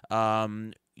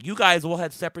 You guys all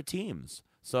had separate teams.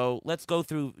 So let's go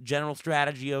through general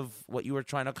strategy of what you were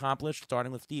trying to accomplish,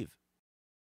 starting with Steve.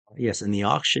 Yes, in the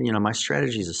auction, my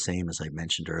strategy is the same as I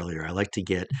mentioned earlier. I like to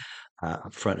get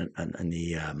up front in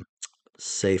the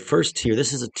say first tier.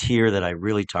 This is a tier that I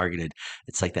really targeted.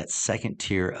 It's like that second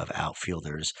tier of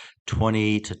outfielders,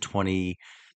 20 to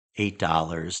 28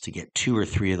 dollars to get two or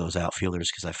three of those outfielders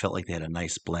because I felt like they had a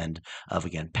nice blend of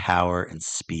again power and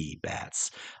speed bats,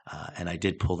 and I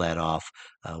did pull that off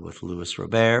with Luis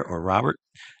Robert,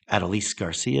 Adolis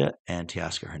Garcia, and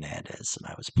Teoscar Hernandez, and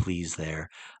I was pleased there.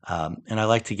 And I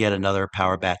like to get another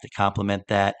power bat to complement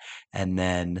that, and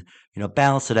then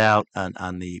balance it out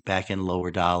on the back end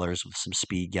lower dollars with some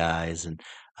speed guys. And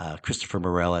Christopher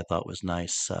Morel I thought was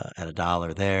nice at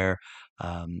 $1 there.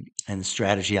 And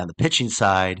strategy on the pitching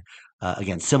side,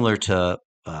 again, similar to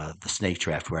the snake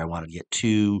draft, where I wanted to get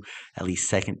two at least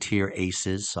second tier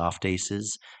aces, soft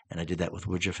aces, and I did that with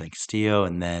Woodruff and Castillo,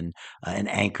 and then an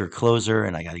anchor closer,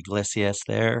 and I got Iglesias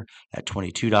there at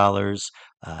 $22,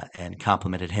 and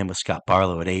complimented him with Scott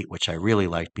Barlow at 8, which I really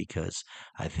liked because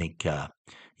I think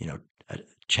you know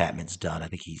Chapman's done. I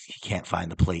think he can't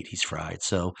find the plate. He's fried.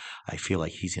 So I feel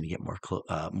like he's going to get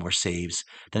more saves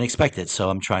than expected. So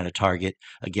I'm trying to target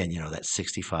again, that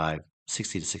 60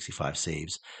 to 65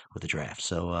 saves with the draft.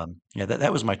 So yeah,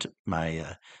 that was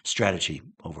my strategy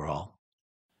overall.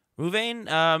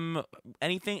 Ruvain,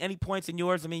 any points in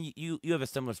yours? I mean, you have a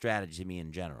similar strategy to me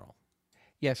in general.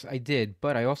 Yes, I did,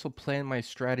 but I also planned my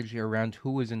strategy around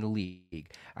who was in the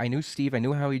league. I knew Steve, I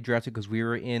knew how he drafted because we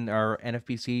were in our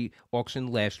NFBC auction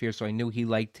last year, so I knew he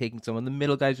liked taking some of the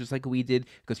middle guys just like we did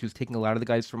because he was taking a lot of the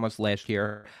guys from us last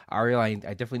year. Ariel, I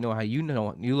definitely know how you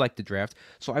like the draft,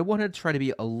 so I wanted to try to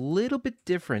be a little bit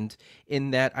different in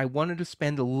that I wanted to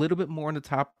spend a little bit more on the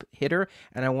top hitter,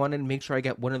 and I wanted to make sure I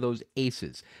got one of those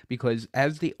aces because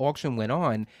as the auction went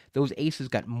on, those aces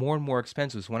got more and more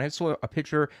expensive. So when I saw a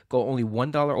pitcher go only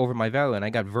 $1 over my value, and I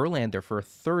got Verlander for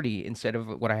 30 instead of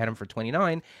what I had him for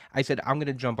 29, I said I'm going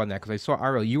to jump on that because I saw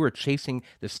Ariel, you were chasing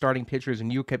the starting pitchers,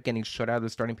 and you kept getting shut out of the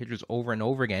starting pitchers over and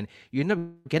over again. You ended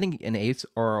up getting an ace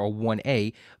or a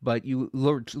 1A, but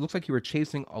looks like you were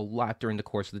chasing a lot during the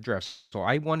course of the draft. So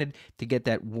I wanted to get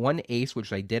that one ace,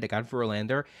 which I did. I got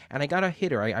Verlander, and I got a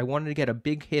hitter. I wanted to get a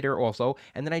big hitter also,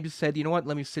 and then I just said, you know what?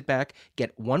 Let me sit back,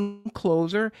 get one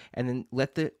closer, and then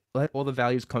let all the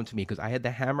values come to me because I had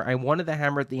the hammer. I wanted the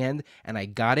hammer at the end, and I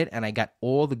got it, and I got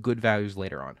all the good values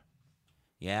later on.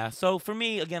 Yeah. So for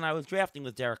me, again, I was drafting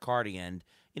with Derek Carty, and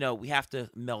we have to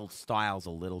meld styles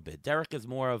a little bit. Derek is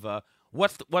more of a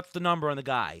what's the number on the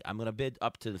guy? I'm going to bid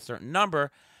up to a certain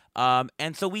number.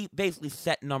 And so we basically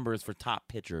set numbers for top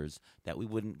pitchers that we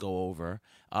wouldn't go over.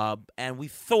 And we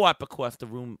thought because the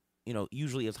room,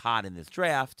 usually is hot in this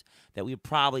draft, that we'd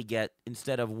probably get,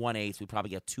 instead of one ace, we'd probably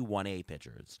get two 1A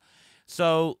pitchers.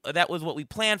 So that was what we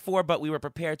planned for, but we were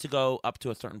prepared to go up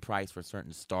to a certain price for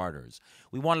certain starters.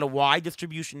 We wanted a wide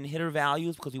distribution in hitter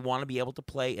values because we want to be able to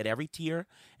play at every tier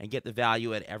and get the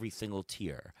value at every single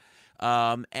tier.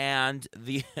 And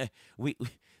the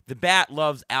the bat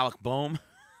loves Alec Boehm.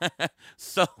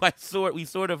 So we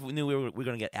sort of knew we were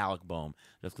going to get Alec Boehm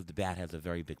just because the bat has a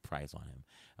very big price on him.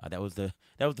 That was the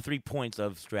 3 points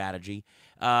of strategy,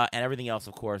 and everything else,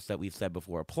 of course, that we've said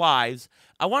before applies.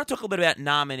 I want to talk a little bit about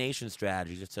nomination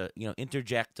strategy, just to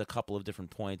interject a couple of different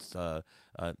points,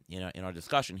 in our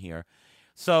discussion here.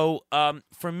 So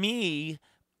for me,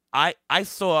 I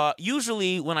saw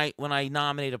usually when I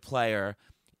nominate a player,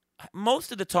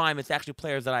 most of the time it's actually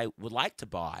players that I would like to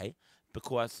buy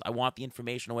because I want the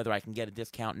information on whether I can get a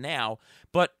discount now.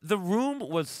 But the room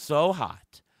was so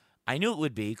hot. I knew it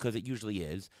would be because it usually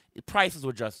is. Prices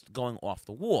were just going off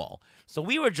the wall. So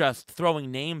we were just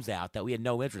throwing names out that we had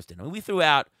no interest in. I mean, we threw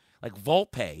out like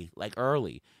Volpe like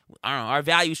early. I don't know. Our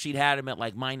value sheet had him at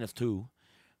like -2. So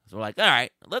we're like, all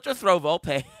right, let's just throw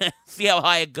Volpe, see how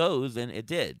high it goes, and it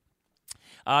did.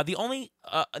 The only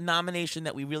nomination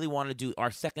that we really wanted to do,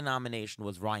 our second nomination,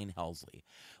 was Ryan Helsley.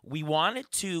 We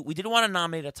didn't want to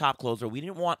nominate a top closer. We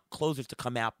didn't want closers to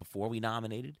come out before we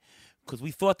nominated because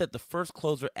we thought that the first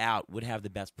closer out would have the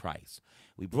best price.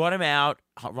 We brought him out,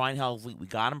 Ryan Helsley. We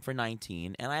got him for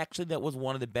 19, and that was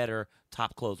one of the better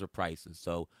top closer prices.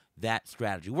 So that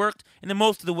strategy worked. And then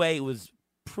most of the way, it was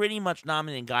pretty much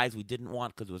nominating guys we didn't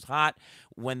want because it was hot.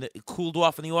 When it cooled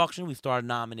off in the auction, we started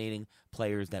nominating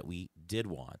players that we did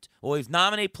want. Always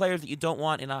nominate players that you don't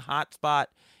want in a hot spot,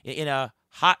 in a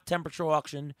hot temperature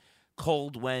auction,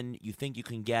 cold when you think you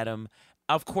can get them.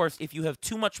 Of course, if you have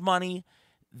too much money,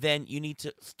 then you need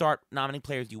to start nominating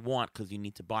players you want because you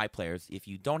need to buy players. If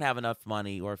you don't have enough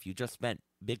money or if you just spent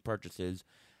big purchases,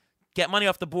 get money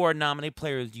off the board, nominate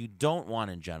players you don't want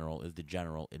in general is the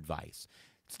general advice.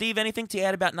 Steve, anything to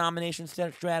add about nomination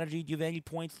strategy? Do you have any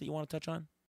points that you want to touch on?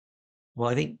 Well,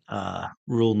 I think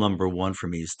rule number one for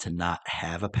me is to not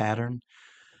have a pattern.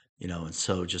 And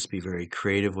so just be very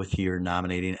creative with your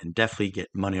nominating and definitely get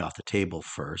money off the table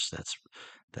first.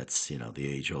 That's the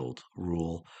age old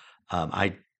rule.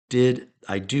 I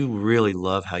do really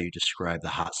love how you describe the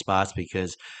hot spots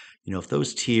because if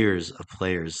those tiers of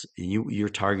players you're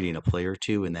targeting a player or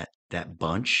two in that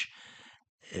bunch,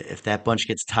 if that bunch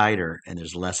gets tighter and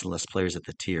there's less and less players at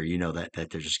the tier, that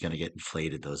they're just going to get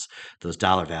inflated, those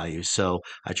dollar values. So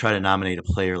I try to nominate a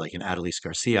player like an Adolis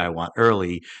Garcia I want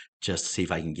early just to see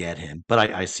if I can get him. But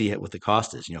I see it what the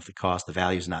cost is. If the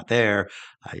value is not there,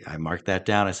 I mark that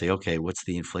down. I say, okay, what's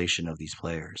the inflation of these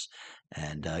players?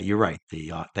 And you're right.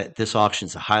 This auction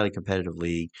is a highly competitive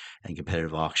league and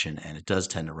competitive auction, and it does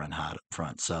tend to run hot up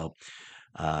front. So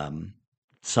um,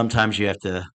 sometimes you have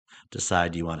to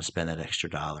decide do you want to spend that extra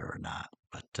dollar or not.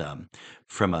 But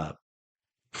from a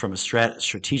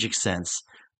strategic sense,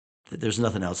 there's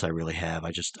nothing else I really have.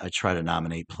 I try to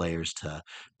nominate players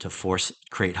to force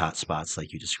create hot spots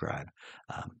like you described.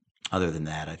 Um, Other than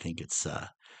that, I think it's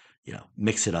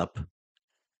mix it up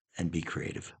and be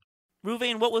creative.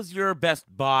 Ruvain, what was your best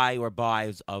buy or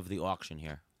buys of the auction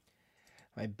here?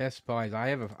 My best buys. I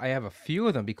have a few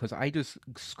of them because I just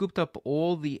scooped up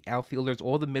all the outfielders,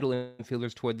 all the middle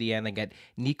infielders toward the end. I got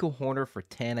Nico Horner for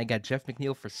 10. I got Jeff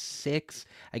McNeil for 6.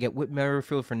 I got Whit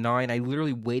Merrifield for 9. I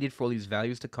literally waited for all these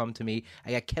values to come to me.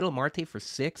 I got Kettle Marte for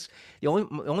 6. The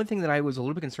only thing that I was a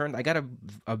little bit concerned, I got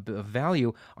a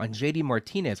value on JD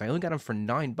Martinez. I only got him for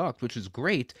 $9, which is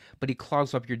great, but he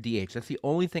clogs up your DH. That's the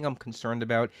only thing I'm concerned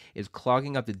about is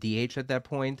clogging up the DH at that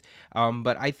point.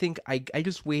 But I think I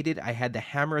just waited. I had the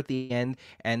hammer at the end,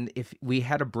 and if we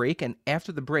had a break, and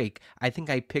after the break, I think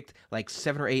I picked like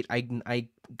 7 or 8. I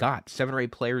got 7 or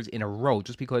 8 players in a row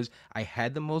just because I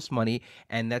had the most money,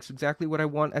 and that's exactly what I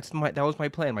want. That was my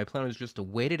plan. My plan was just to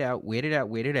wait it out, wait it out,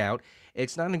 wait it out.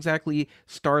 It's not exactly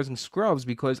stars and scrubs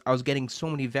because I was getting so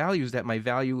many values that my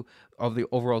value of the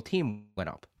overall team went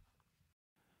up.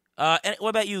 And what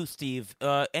about you, Steve?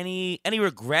 Any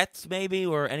regrets maybe,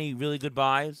 or any really good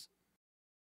buys?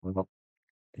 Well,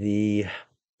 the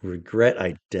regret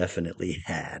I definitely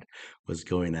had was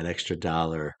going that extra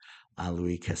dollar on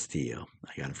Luis Castillo.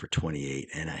 I got him for 28,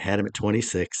 and I had him at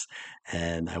 26.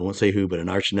 And I won't say who, but an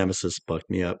arch nemesis bucked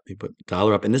me up. He put the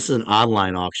dollar up, and this is an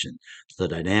online auction, so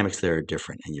the dynamics there are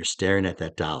different. And you're staring at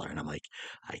that dollar, and I'm like,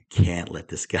 I can't let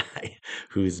this guy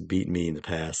who's beaten me in the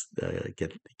past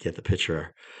get the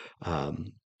picture.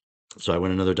 Um, so I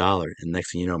went another dollar, and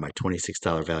next thing you know, my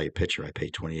 $26 value pitcher, I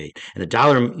paid 28. And a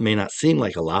dollar may not seem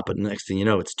like a lot, but next thing you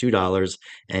know, it's $2,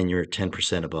 and you're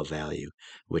 10% above value,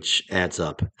 which adds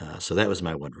up. So that was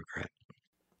my one regret.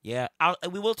 Yeah,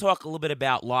 we will talk a little bit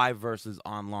about live versus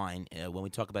online when we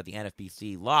talk about the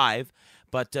NFBC live.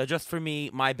 But just for me,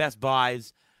 my best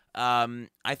buys,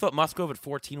 I thought Musgrove at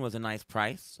 14 was a nice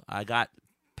price. I got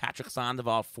Patrick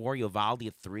Sandoval at 4, Yovaldi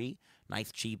at 3.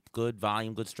 Nice, cheap, good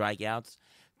volume, good strikeouts.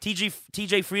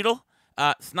 TJ Friedel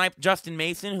sniped Justin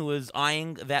Mason, who was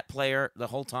eyeing that player the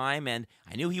whole time, and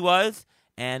I knew he was,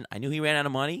 and I knew he ran out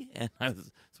of money, and I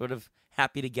was sort of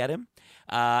happy to get him.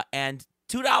 And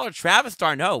 $2 Travis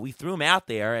Darno, we threw him out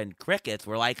there, and crickets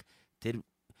were like,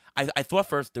 I thought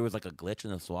first there was like a glitch in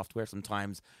the software.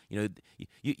 Sometimes, you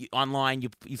online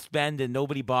you spend and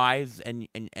nobody buys, and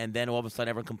then all of a sudden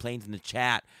everyone complains in the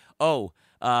chat. Oh,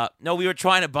 no, we were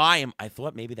trying to buy him. I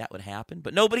thought maybe that would happen,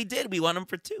 but nobody did. We won him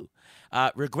for 2.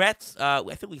 Regrets. I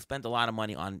think we spent a lot of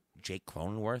money on Jake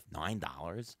Cronenworth,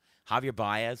 $9. Javier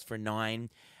Baez for 9.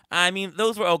 I mean,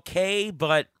 those were okay,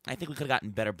 but I think we could have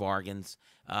gotten better bargains.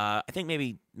 I think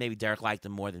maybe Derek liked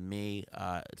them more than me,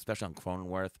 especially on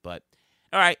Cronenworth, but.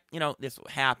 All right, this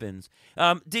happens.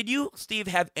 Did you, Steve,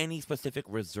 have any specific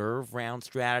reserve round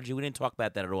strategy? We didn't talk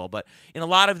about that at all, but in a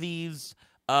lot of these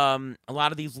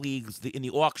leagues, in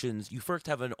the auctions, you first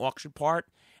have an auction part,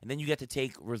 and then you get to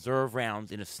take reserve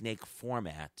rounds in a snake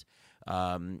format.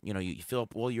 You fill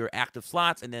up all your active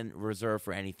slots and then reserve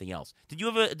for anything else. Did you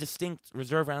have a distinct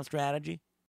reserve round strategy?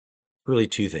 Really,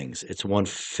 two things. It's one,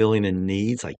 filling in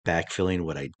needs, like backfilling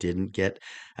what I didn't get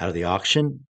out of the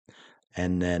auction.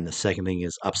 And then the second thing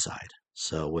is upside.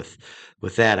 So with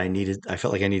that, I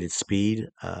felt like I needed speed.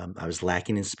 I was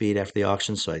lacking in speed after the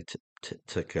auction, so I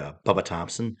took Bubba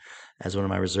Thompson as one of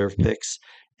my reserve picks,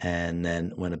 and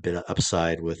then went a bit of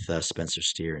upside with Spencer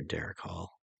Steer and Derek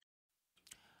Hall.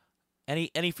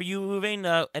 Any for you,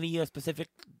 Ruvain? Any specific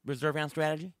reserve round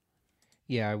strategy?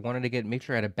 Yeah, I wanted to make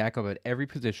sure I had a backup at every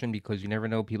position because you never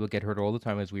know, people get hurt all the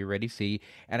time, as we already see.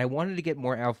 And I wanted to get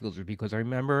more outfielders because I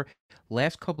remember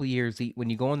last couple of years, when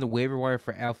you go on the waiver wire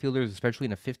for outfielders, especially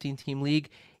in a 15-team league,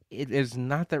 it is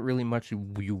not that really much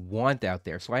you want out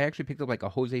there. So I actually picked up like a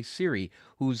Jose Siri,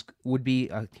 who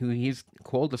he's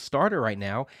called a starter right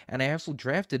now, and I also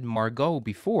drafted Margot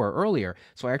earlier.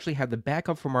 So I actually have the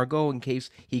backup for Margot in case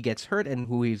he gets hurt, and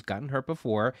who he's gotten hurt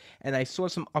before. And I saw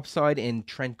some upside in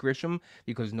Trent Grisham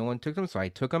because no one took him, so I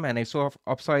took him. And I saw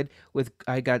upside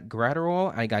I got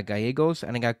Gratterall, I got Gallegos,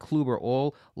 and I got Kluber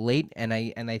all late, and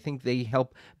I think they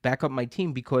help back up my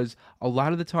team because a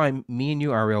lot of the time, me and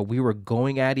you, Ariel, we were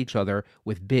going at each other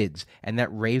with bids, and that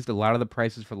raised a lot of the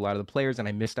prices for a lot of the players, and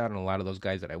I missed out on a lot of those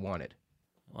guys that I wanted.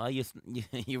 Well,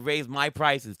 you raised my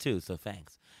prices too, so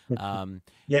thanks. Um,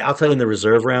 Yeah, I'll tell you in the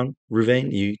reserve round,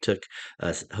 Ruvain, you took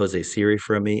Jose Siri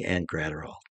from me and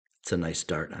Gratterall. It's a nice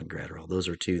start on Gratterall. Those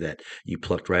are two that you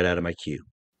plucked right out of my queue.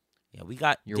 yeah, we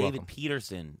got You're David welcome.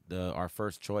 Peterson, our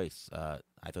first choice.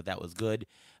 I thought that was good.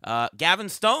 Gavin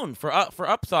Stone for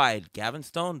upside. Gavin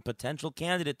Stone, potential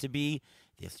candidate to be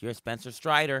This year, Spencer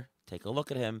Strider. Take a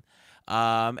look at him.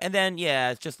 And then,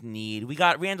 yeah, it's just need. We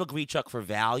got Randall Grichuk for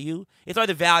value. It's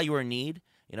either value or need.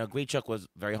 Grichuk was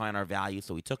very high on our value,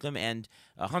 so we took him. And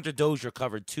Hunter Dozier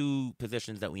covered two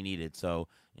positions that we needed. So,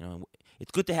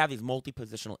 it's good to have these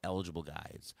multi-positional eligible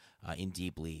guys in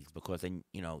deep leagues because then,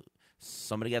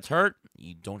 somebody gets hurt,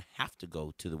 you don't have to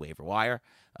go to the waiver wire.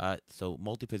 So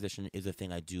multi-position is a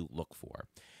thing I do look for.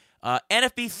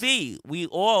 NFBC, we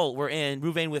all were in,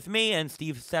 Ruvain with me and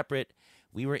Steve separate.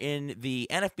 We were in the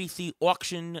NFBC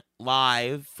auction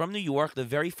live from New York, the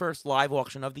very first live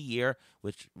auction of the year,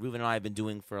 which Ruvain and I have been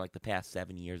doing for like the past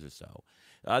 7 years or so.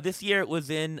 This year it was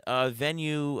in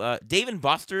venue Dave &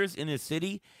 Buster's in the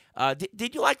city.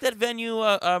 Did you like that venue,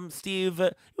 Steve?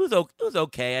 It was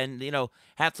okay, and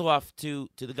hats off to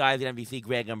the guys at NBC,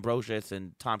 Greg Ambrosius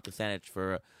and Tom Kucinich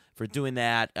for doing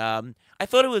that. I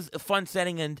thought it was a fun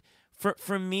setting, and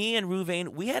for me and Ruvain,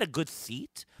 we had a good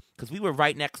seat because we were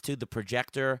right next to the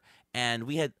projector, and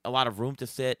we had a lot of room to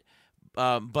sit.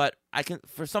 But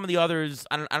for some of the others,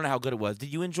 I don't know how good it was.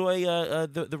 Did you enjoy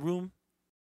the room?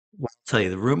 Well, I'll tell you,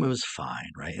 the room, it was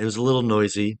fine, right? It was a little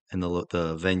noisy in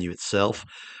the venue itself.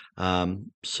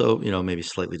 So, maybe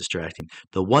slightly distracting.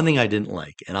 The one thing I didn't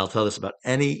like, and I'll tell this about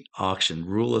any auction,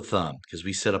 rule of thumb, because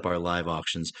we set up our live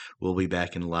auctions. We'll be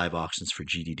back in live auctions for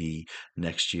GDD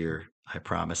next year, I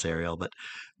promise, Ariel. But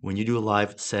when you do a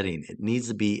live setting, it needs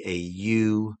to be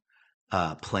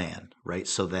a plan, right?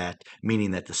 So that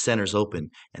meaning that the center's open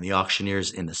and the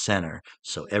auctioneer's in the center,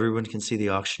 so everyone can see the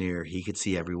auctioneer. He could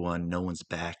see everyone. No one's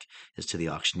back is to the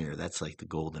auctioneer. That's like the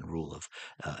golden rule of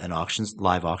an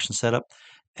live auction setup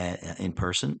in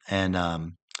person. And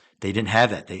they didn't have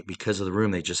that. Because of the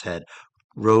room, they just had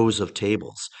rows of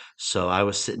tables. So I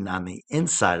was sitting on the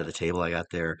inside of the table. I got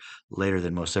there later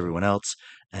than most everyone else.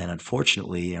 And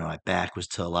unfortunately, my back was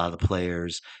to a lot of the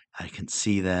players. I couldn't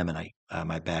see them, and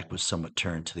my back was somewhat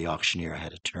turned to the auctioneer. I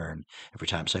had to turn every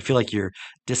time. So I feel like you're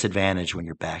disadvantaged when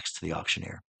your back's to the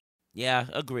auctioneer. Yeah,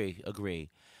 agree.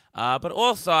 But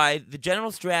also, the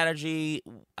general strategy,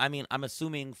 I'm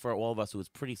assuming for all of us it was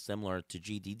pretty similar to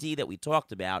GDD that we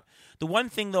talked about. The one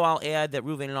thing, though, I'll add that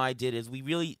Ruvain and I did is we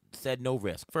really said no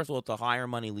risk. First of all, it's a higher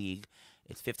money league.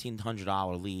 It's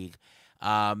 $1,500 league.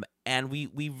 And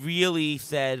we really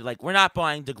said, like, we're not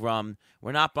buying DeGrom.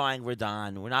 We're not buying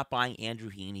Rodon. We're not buying Andrew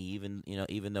Heaney,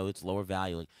 even though it's lower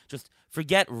value. Like, just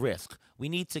forget risk. We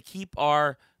need to keep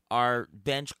our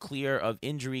bench clear of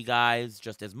injury guys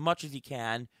just as much as you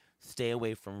can. Stay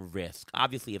away from risk.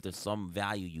 Obviously, if there's some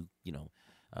value,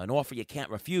 an offer you can't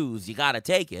refuse, you got to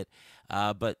take it.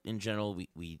 But in general,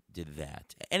 we did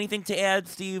that. Anything to add,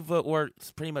 Steve, or it's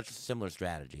pretty much a similar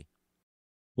strategy?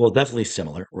 Well, definitely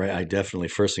similar, right?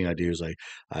 First thing I do is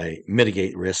I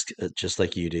mitigate risk just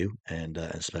like you do, and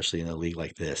especially in a league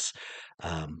like this.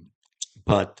 Um,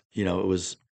 but it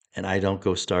was, and I don't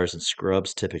go stars and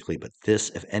scrubs typically, but this,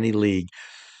 if any league,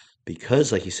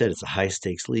 because like you said, it's a high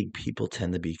stakes league, people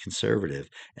tend to be conservative,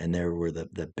 and there were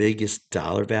the biggest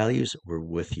dollar values were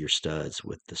with your studs,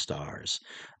 with the stars,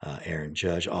 Aaron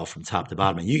Judge, all from top to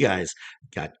bottom. And you guys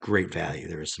got great value.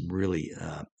 There were some really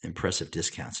impressive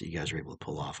discounts that you guys were able to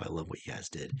pull off. I love what you guys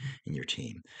did in your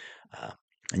team. Uh,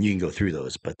 and you can go through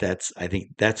those, but I think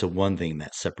that's a one thing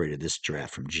that separated this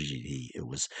draft from GGD. It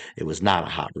was not a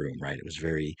hot room, right? It was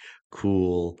very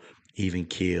cool, even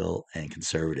keel, and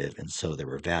conservative, and so there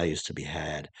were values to be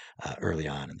had early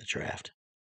on in the draft.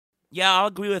 Yeah, I'll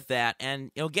agree with that.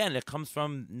 And again, it comes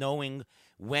from knowing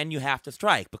when you have to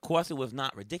strike. Because it was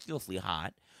not ridiculously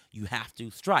hot, you have to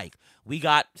strike. We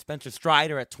got Spencer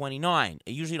Strider at 29. I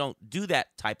usually don't do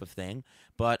that type of thing,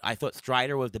 but I thought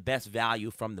Strider was the best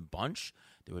value from the bunch.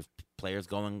 There was players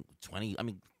going 20.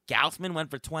 Gaussman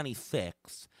went for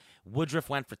 26. Woodruff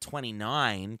went for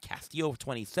 29. Castillo for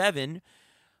 27.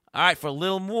 All right, for a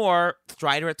little more,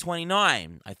 Strider at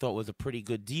 29, I thought was a pretty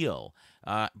good deal.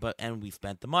 And we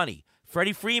spent the money.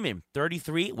 Freddie Freeman,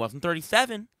 33. It wasn't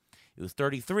 37. It was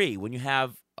 33. When you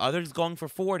have others going for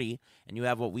 40, and you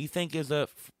have what we think is a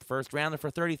first rounder for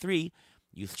 33,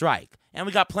 you strike. And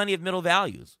we got plenty of middle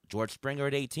values. George Springer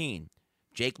at 18.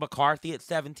 Jake McCarthy at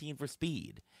 17 for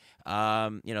speed.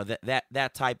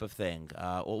 That type of thing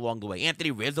along the way.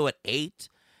 Anthony Rizzo at 8.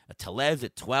 Telez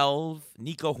at 12,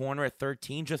 Nico Horner at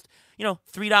 13. Just,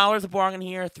 $3 a bargain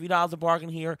here, $3 a bargain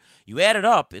here. You add it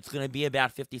up, it's going to be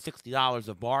about $50, $60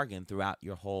 a bargain throughout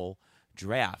your whole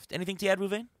draft. Anything to add,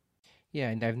 Ruvain?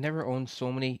 Yeah, and I've never owned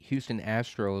so many Houston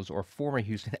Astros or former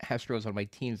Houston Astros on my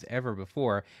teams ever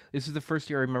before. This is the first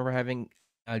year I remember having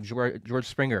George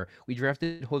Springer. We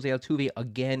drafted Jose Altuve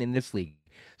again in this league.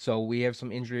 So we have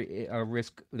some injury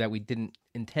risk that we didn't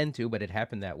intend to, but it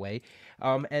happened that way.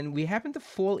 And we happened to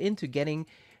fall into getting.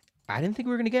 I didn't think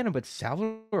we were going to get him, but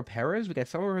Salvador Perez, we got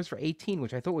Salvador Perez for 18,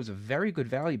 which I thought was a very good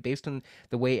value based on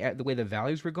the way the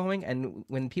values were going. And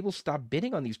when people stop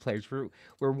bidding on these players,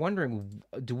 we're wondering,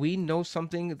 do we know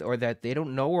something or that they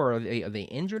don't know, or are they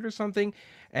injured or something?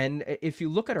 And if you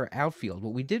look at our outfield,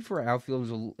 what we did for our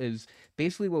outfield is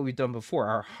basically what we've done before.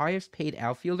 Our highest paid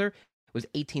outfielder was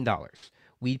 $18.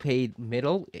 We paid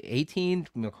middle 18,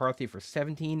 McCarthy for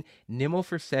 17, Nimmo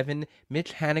for 7,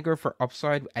 Mitch Haniger for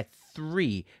upside at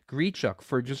 3, Grichuk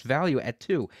for just value at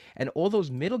 2. And all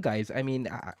those middle guys, I mean,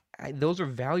 those are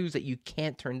values that you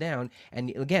can't turn down.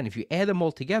 And again, if you add them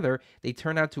all together, they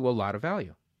turn out to a lot of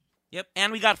value. Yep,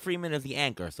 and we got Freeman as the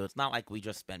anchor, so it's not like we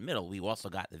just spent middle. We also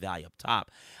got the value up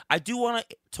top. I do want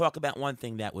to talk about one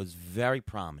thing that was very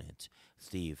prominent,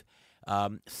 Steve,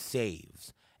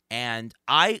 saves. And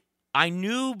I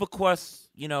knew because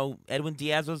Edwin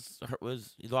Diaz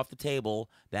was off the table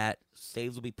that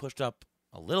saves will be pushed up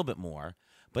a little bit more,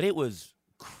 but it was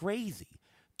crazy.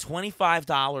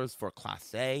 $25 for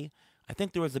Class A. I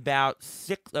think there was about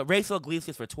 6. Racel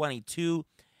Iglesias for 22,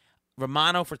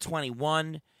 Romano for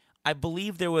 21. I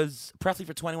believe there was Presley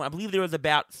for 21. I believe there was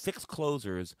about 6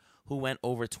 closers who went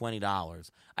over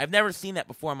 $20. I've never seen that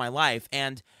before in my life,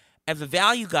 and as a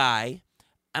value guy,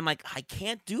 I'm like, I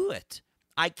can't do it.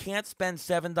 I can't spend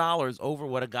 $7 over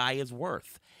what a guy is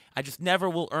worth. I just never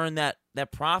will earn that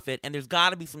profit, and there's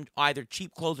got to be some either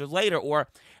cheap closers later, or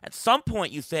at some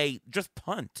point you say just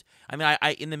punt. I mean,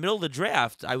 I in the middle of the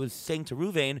draft, I was saying to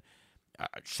Ruvain,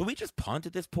 should we just punt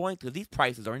at this point? Because these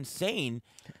prices are insane.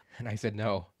 And I said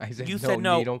no. I said You no. said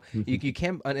no. You don't. You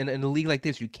can't in a league like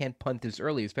this. You can't punt this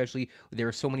early, especially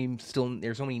there's so many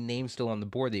names still on the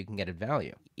board that you can get at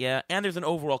value. Yeah, and there's an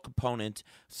overall component.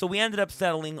 So we ended up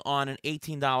settling on an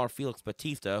 $18 Felix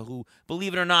Bautista, who,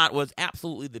 believe it or not, was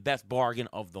absolutely the best bargain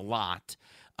of the lot.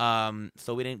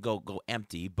 So we didn't go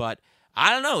empty. But I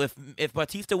don't know if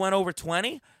Bautista went over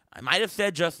 20, I might have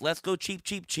said just let's go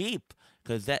cheap,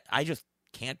 because I just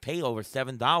can't pay over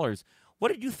 $7.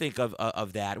 What did you think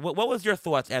of that? What was your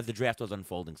thoughts as the draft was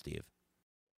unfolding, Steve?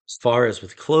 As far as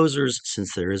with closers,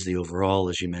 since there is the overall,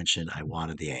 as you mentioned, I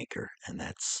wanted the anchor, and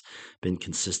that's been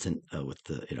consistent with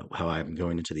the how I'm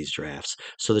going into these drafts.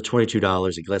 So the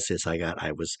 $22 Iglesias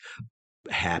I was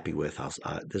happy with.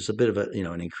 There's a bit of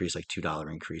an increase, like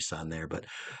 $2 increase on there, but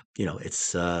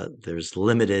it's there's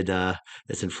limited.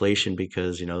 It's inflation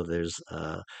because there's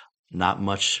not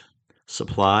much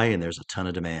supply and there's a ton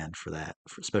of demand for that,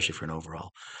 especially for an overall.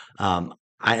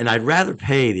 I'd rather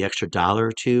pay the extra dollar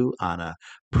or two on a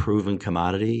proven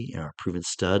commodity, a proven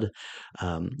stud,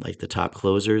 like the top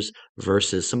closers,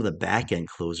 versus some of the back end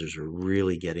closers are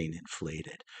really getting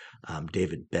inflated.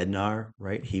 David Bednar,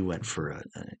 right? He went for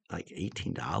like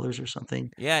 $18 or something.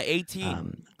 Yeah, 18.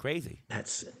 Um, Crazy.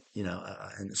 that's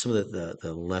and some of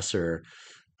the lesser,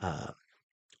 uh,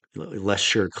 less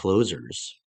sure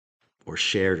closers or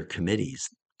shared or committees,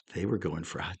 they were going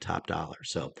for a top dollar.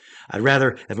 So I'd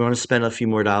rather, if I want to spend a few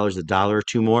more dollars, a dollar or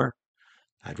two more,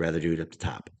 I'd rather do it at the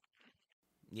top.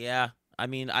 Yeah, I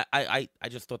mean, I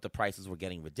just thought the prices were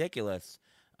getting ridiculous.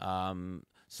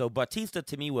 So Bautista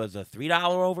to me was a $3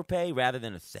 overpay rather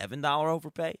than a $7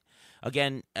 overpay.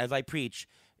 Again, as I preach,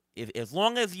 as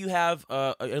long as you have,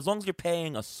 as long as you're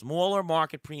paying a smaller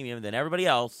market premium than everybody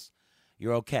else,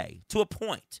 you're okay to a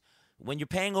point. When you're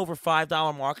paying over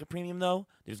 $5 market premium, though,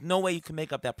 there's no way you can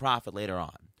make up that profit later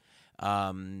on.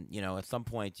 At some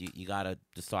point you got to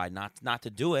decide not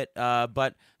to do it.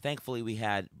 But thankfully we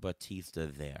had Bautista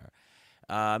there.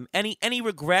 Any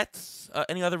regrets?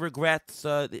 Any other regrets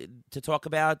to talk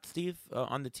about, Steve,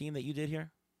 on the team that you did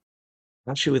here?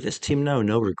 Actually, with this team,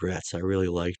 no regrets. I really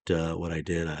liked what I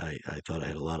did. I thought I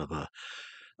had a lot of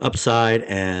upside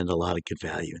and a lot of good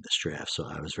value in this draft, so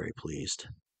I was very pleased.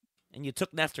 And you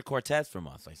took Nestor Cortez from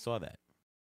us. I saw that.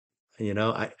 You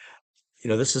know, I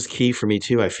this is key for me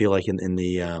too. I feel like in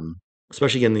the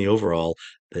especially in the overall,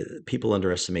 people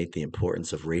underestimate the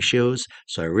importance of ratios.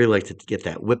 So I really like to get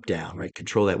that whip down, right?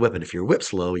 Control that whip, and if your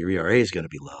whip's low, your ERA is going to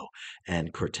be low.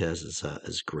 And Cortez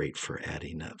is great for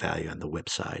adding value on the whip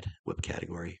side, whip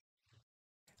category.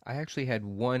 I actually had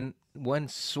one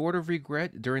sort of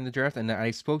regret during the draft, and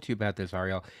I spoke to you about this,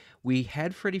 Ariel. We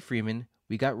had Freddie Freeman,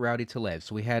 we got Rowdy Tellez,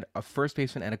 so we had a first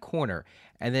baseman and a corner,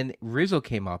 and then Rizzo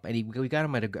came up, and we got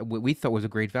him at what we thought was a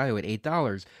great value at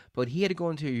 $8, but he had to go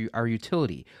into our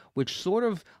utility, which sort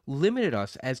of limited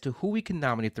us as to who we can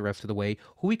nominate the rest of the way,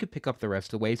 who we could pick up the rest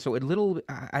of the way. So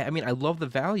I mean, I love the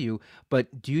value,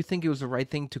 but do you think it was the right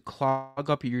thing to clog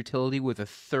up your utility with a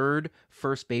third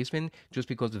first baseman just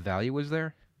because the value was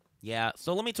there? Yeah,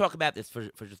 so let me talk about this for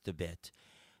just a bit.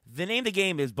 The name of the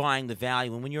game is buying the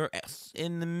value, and when you're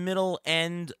in the middle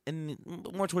end,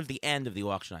 more towards the end of the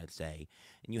auction, I'd say,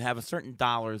 and you have a certain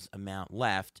dollars amount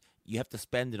left, you have to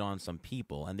spend it on some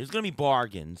people, and there's going to be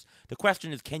bargains. The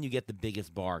question is, can you get the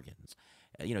biggest bargains?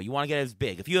 You want to get as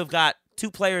big. If you have got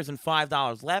two players and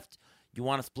 $5 left, you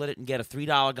want to split it and get a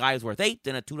 $3 guy's worth 8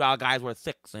 and a $2 guy's worth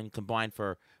 6, and combine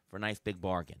for a nice big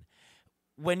bargain.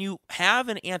 When you have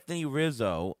an Anthony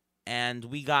Rizzo and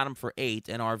we got him for 8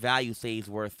 and our value says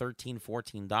worth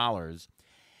 $13-14,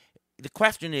 the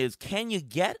question is, can you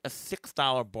get a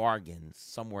 $6 bargain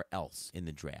somewhere else in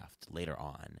the draft later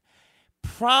on?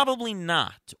 Probably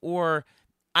not, or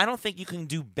I don't think you can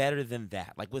do better than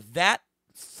that. Like with that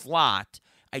slot,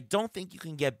 I don't think you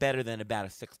can get better than about a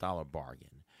 $6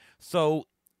 bargain. So,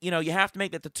 you have to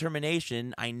make that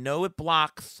determination. I know it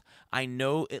blocks. I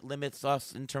know it limits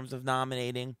us in terms of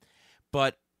nominating,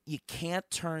 but you can't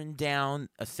turn down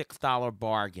a $6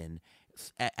 bargain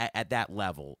at that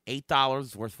level.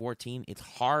 $8 worth 14. It's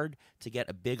hard to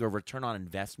get a bigger return on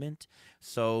investment.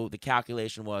 So the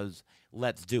calculation was,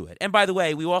 let's do it. And by the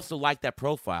way, we also liked that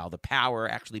profile. The power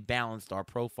actually balanced our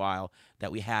profile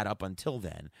that we had up until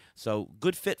then. So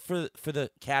good fit for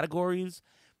the categories.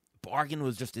 Bargain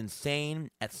was just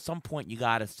insane. At some point, you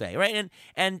got to say, right?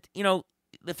 And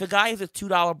if a guy is a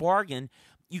 $2 bargain,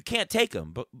 you can't take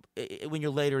him but when you're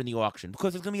later in the auction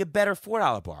because there's going to be a better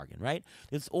 $4 bargain, right?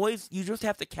 There's always, you just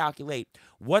have to calculate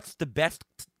what's the best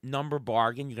number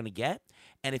bargain you're going to get.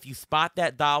 And if you spot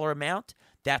that dollar amount,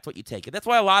 that's what you take it. That's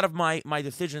why a lot of my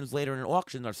decisions later in an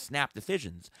auction are snap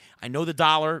decisions. I know the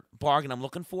dollar bargain I'm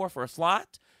looking for a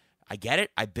slot. I get it.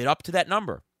 I bid up to that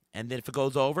number. And then if it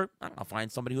goes over, I'll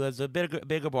find somebody who has a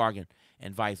bigger bargain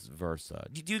and vice versa.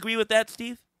 Do you agree with that,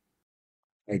 Steve?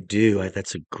 I do.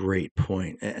 That's a great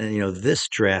point. This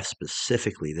draft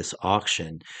specifically, this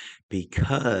auction,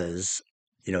 because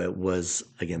it was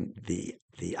again the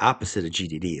opposite of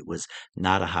GDD. It was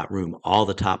not a hot room. All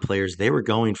the top players they were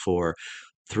going for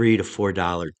 $3 to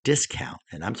 $4 discount,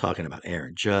 and I'm talking about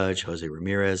Aaron Judge, Jose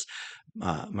Ramirez,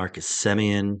 Marcus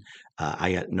Semien.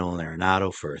 I got Nolan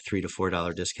Arenado for a $3 to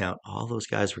 $4 discount. All those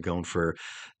guys were going for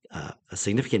a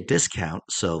significant discount.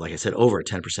 So, like I said, over a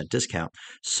 10% discount.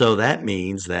 So that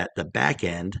means that the back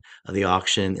end of the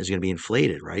auction is going to be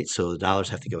inflated, right? So the dollars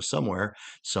have to go somewhere.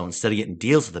 So instead of getting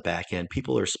deals at the back end,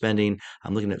 people are spending,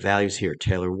 I'm looking at values here,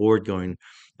 Taylor Ward going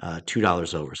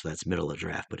 $2 over. So that's middle of the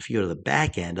draft. But if you go to the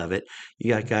back end of it, you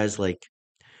got guys like,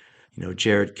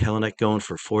 Jared Kelenic going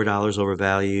for $4 over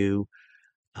value.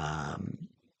 Um,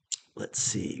 let's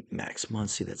see, Max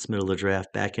Muncy, that's middle of the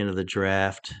draft, back end of the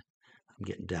draft. I'm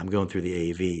getting down. I'm going through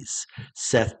the AVs.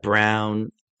 Seth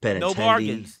Brown, No Benintendi.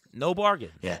 bargains. No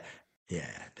bargains. Yeah, yeah.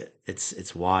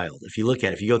 It's wild. If you look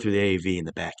at it, if you go through the AV in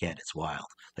the back end, it's wild.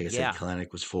 Like I said, Yeah.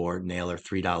 Kalenic was 4, Naylor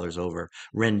 $3 over,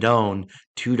 Rendon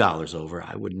 $2 over.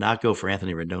 I would not go for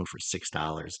Anthony Rendon for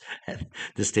 $6 at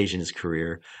this stage in his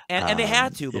career. And they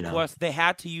had to You know, because they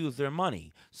had to use their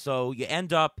money. So you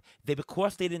end up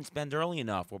because they didn't spend early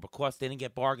enough or because they didn't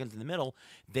get bargains in the middle,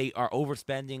 they are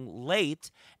overspending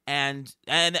late. And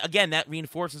again, that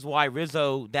reinforces why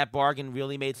Rizzo, that bargain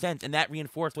really made sense. And that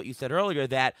reinforced what you said earlier,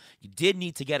 that you did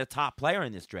need to get a top player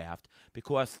in this draft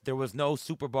because there was no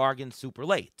super bargain super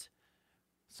late.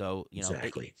 So,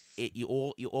 exactly. you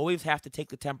always have to take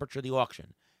the temperature of the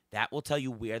auction. That will tell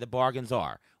you where the bargains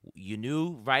are. You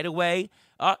knew right away,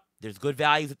 there's good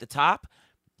values at the top.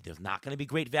 There's not going to be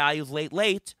great values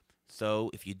late.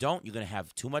 So if you don't, you're going to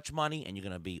have too much money and you're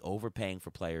going to be overpaying for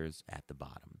players at the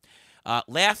bottom.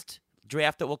 Last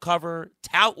draft that we'll cover,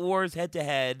 Tout Wars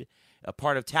head-to-head, a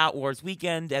part of Tout Wars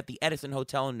weekend at the Edison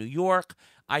Hotel in New York.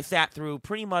 I sat through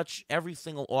pretty much every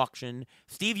single auction.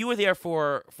 Steve, you were there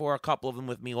for a couple of them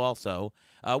with me also.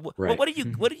 Right. What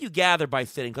did you gather by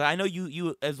sitting? Because I know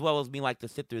you as well as me like to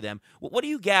sit through them. What do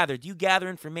you gather? Do you gather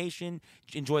information?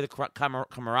 Do you enjoy the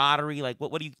camaraderie? Like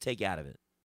what do you take out of it?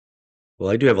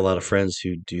 Well, I do have a lot of friends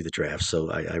who do the draft,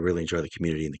 so I really enjoy the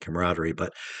community and the camaraderie.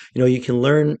 But you can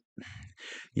learn.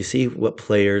 You see what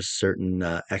players certain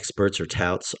experts or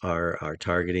touts are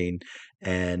targeting,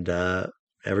 and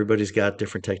everybody's got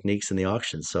different techniques in the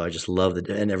auction. So I just love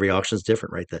and every auction is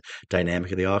different, right? The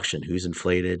dynamic of the auction, who's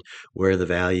inflated, where are the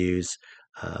values.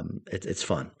 It's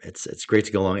fun. It's great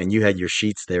to go along. And you had your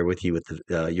sheets there with you with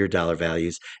your dollar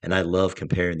values, and I love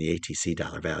comparing the ATC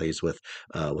dollar values with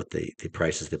the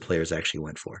prices the players actually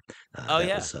went for. Oh That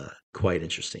yeah. was quite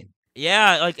interesting.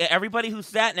 Yeah, like everybody who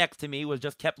sat next to me was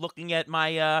just kept looking at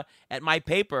my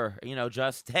paper.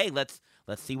 Just hey,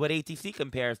 let's see what ATC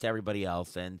compares to everybody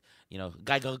else. And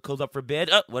guy goes up for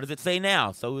bid. What does it say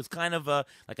now? So it was kind of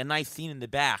like a nice scene in the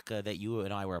back that you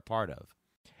and I were a part of.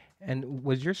 And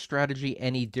was your strategy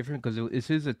any different? Because this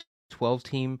is a 12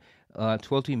 team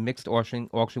mixed auction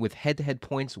with head-to-head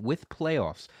points with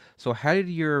playoffs. So how did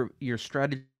your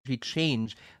strategy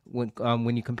change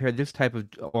when you compare this type of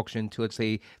auction to, let's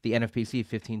say, the NFPC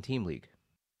 15-team league?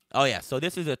 Oh yeah, so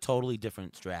this is a totally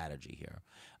different strategy here.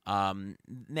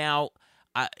 Now,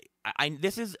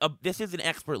 this is an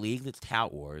expert league. It's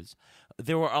Tout Wars.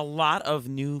 There were a lot of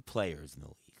new players in the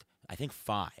league. I think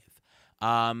 5.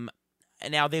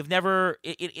 And now they've never.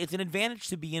 It's an advantage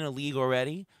to be in a league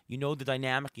already. You know the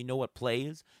dynamic. You know what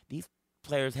plays. These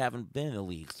players haven't been in the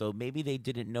league, so maybe they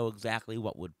didn't know exactly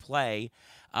what would play.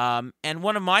 And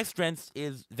one of my strengths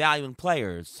is valuing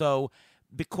players. So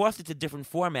because it's a different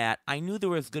format, I knew there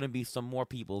was going to be some more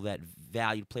people that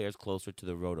valued players closer to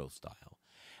the Roto style.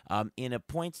 In a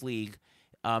points league,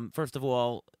 first of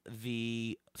all,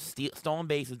 the stolen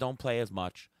bases don't play as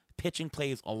much. Pitching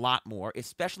plays a lot more,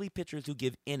 especially pitchers who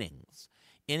give innings.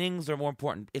 Innings are more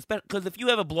important, because if you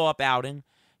have a blow-up outing,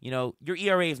 your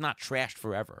ERA is not trashed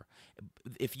forever.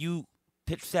 If you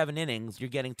pitch 7 innings, you're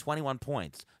getting 21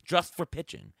 points just for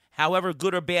pitching, however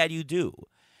good or bad you do.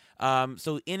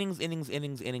 So innings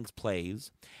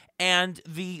plays. And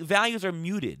the values are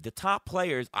muted. The top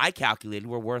players, I calculated,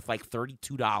 were worth like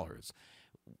 $32.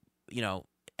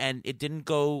 And it didn't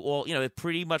go all, it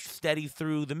pretty much steady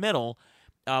through the middle.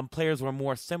 Players were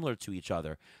more similar to each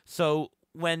other. So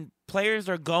when players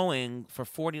are going for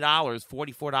 $40,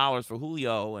 $44 for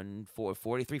Julio and for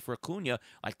 $43 for Acuna,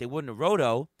 like they would in a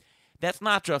Roto, that's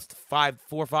not just $4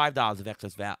 or $5 of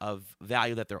excess of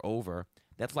value that they're over.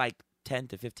 That's like $10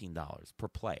 to $15 per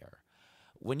player.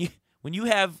 When you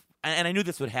have, and I knew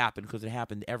this would happen because it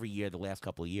happened every year the last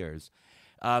couple of years.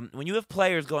 When you have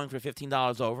players going for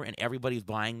 $15 over and everybody's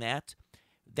buying that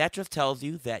just tells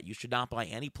you that you should not buy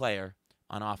any player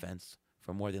on offense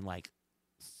for more than like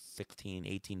 $16,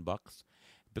 $18,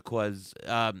 because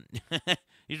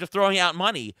you're just throwing out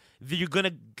money. You're going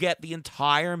to get the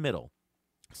entire middle,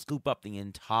 scoop up the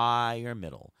entire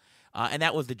middle. And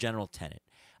that was the general tenet.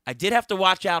 I did have to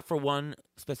watch out for one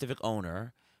specific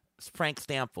owner, Frank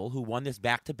Stample, who won this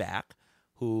back-to-back,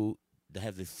 who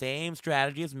has the same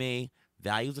strategy as me,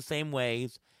 values the same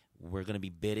ways. We're going to be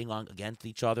bidding against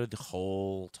each other the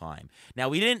whole time. Now,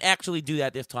 we didn't actually do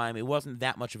that this time. It wasn't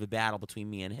that much of a battle between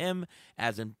me and him,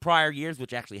 as in prior years,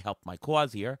 which actually helped my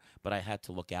cause here, but I had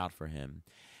to look out for him.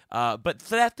 But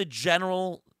so that's the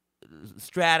general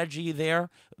strategy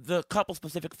there. The couple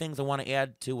specific things I want to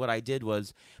add to what I did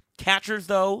was catchers,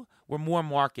 though, were more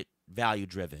market value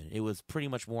driven. It was pretty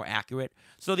much more accurate.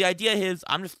 So the idea is,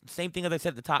 same thing as I said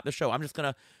at the top of the show, I'm just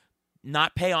going to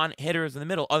not pay on hitters in the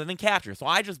middle other than catchers. So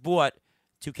I just bought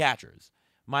 2 catchers.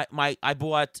 I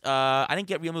didn't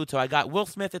get Real Muto. I got Will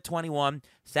Smith at 21,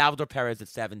 Salvador Perez at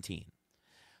 17.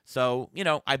 So,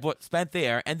 I spent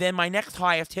there. And then my next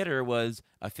highest hitter was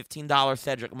a $15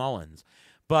 Cedric Mullins.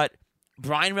 But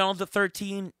Brian Reynolds at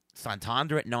 13,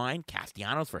 Santander at 9,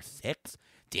 Castellanos for 6,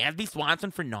 Dansby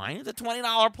Swanson for 9. It's a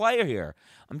 $20 player here.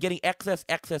 I'm getting excess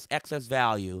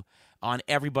value on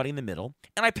everybody in the middle,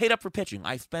 and I paid up for pitching.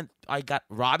 I got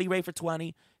Robbie Ray for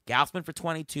 20, Gausman for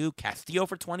 22, Castillo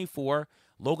for 24,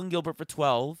 Logan Gilbert for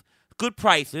 12. Good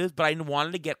prices, but I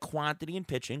wanted to get quantity in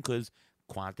pitching because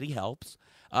quantity helps.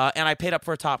 And I paid up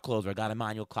for a top closer. I got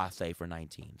Emmanuel Clase for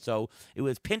 19. So it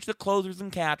was pinch the closers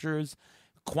and catchers,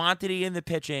 quantity in the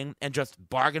pitching, and just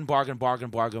bargain in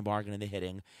the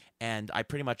hitting. And I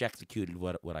pretty much executed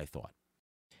what I thought.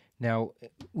 Now,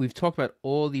 we've talked about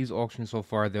all these auctions so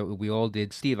far that we all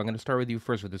did. Steve, I'm going to start with you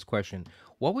first with this question.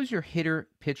 What was your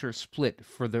hitter-pitcher split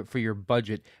for your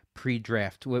budget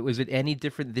pre-draft? Was it any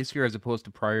different this year as opposed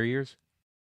to prior years?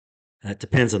 It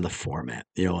depends on the format.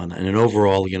 On an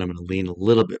overall, again, I'm going to lean a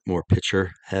little bit more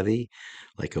pitcher heavy,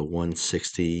 like a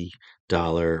 $160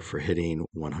 for hitting,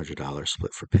 $100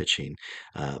 split for pitching.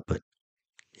 But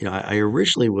I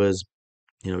originally was,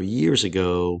 years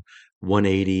ago,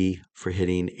 180 for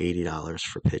hitting, $80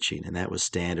 for pitching, and that was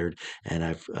standard.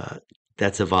 And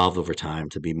that's evolved over time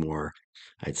to be more,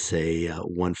 I'd say,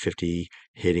 150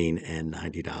 hitting and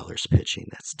 $90 pitching.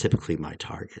 That's typically my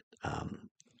target.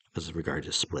 As regard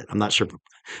to split, I'm not sure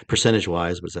percentage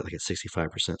wise, but is that like a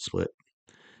 65% split?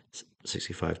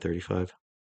 65-35?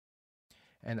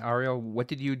 And Ariel, what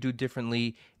did you do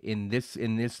differently in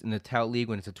the Tout League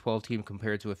when it's a 12 team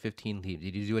compared to a 15 team?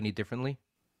 Did you do any differently?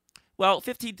 Well,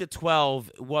 15 to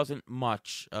 12 wasn't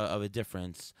much of a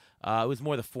difference. It was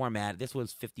more the format. This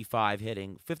was 55%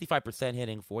 hitting,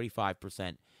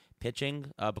 45%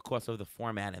 pitching because of the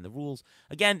format and the rules.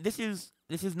 Again, this is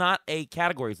not a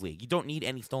categories league. You don't need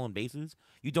any stolen bases.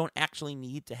 You don't actually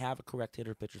need to have a correct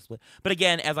hitter pitcher split. But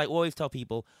again, as I always tell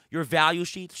people, your value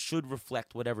sheets should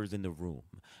reflect whatever's in the room.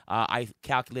 I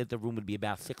calculated the room would be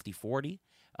about 60-40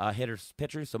 hitters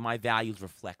pitchers, so my values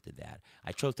reflected that.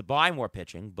 I chose to buy more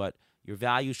pitching, but your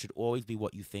value should always be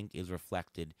what you think is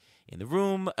reflected in the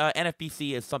room.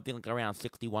 NFBC is something like around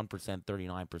 61%,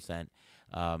 39%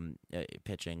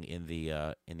 pitching in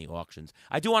the auctions.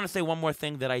 I do want to say one more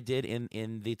thing that I did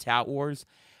in the Tout Wars.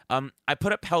 I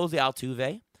put up Jose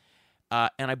Altuve,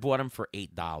 and I bought him for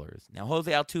 $8. Now,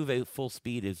 Jose Altuve full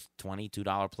speed is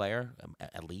 $22 player,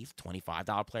 at least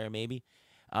 $25 player maybe.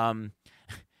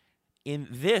 In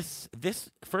this,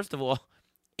 first of all,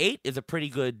 8 is a pretty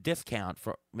good discount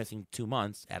for missing 2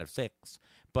 months out of 6.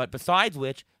 But besides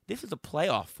which, this is a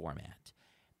playoff format.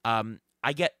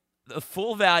 I get the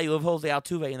full value of Jose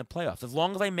Altuve in the playoffs. As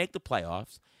long as I make the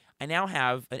playoffs, I now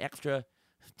have an extra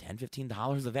 $10,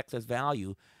 $15 of excess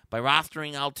value by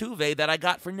rostering Altuve that I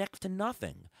got for next to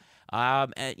nothing.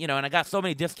 And I got so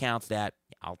many discounts that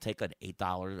I'll take an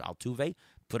 $8 Altuve,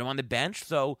 put him on the bench.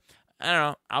 So, I don't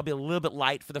know, I'll be a little bit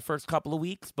light for the first couple of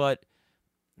weeks, but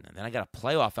then I got a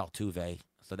playoff Altuve,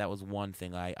 so that was one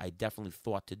thing I definitely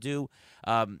thought to do.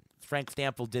 Frank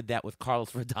Stanfield did that with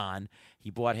Carlos Rodon. He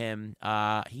bought him.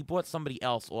 He bought somebody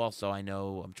else also, I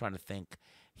know. I'm trying to think.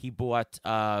 He bought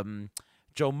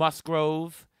Joe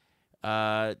Musgrove.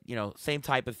 Same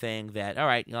type of thing that, all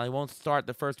right, he won't start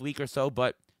the first week or so,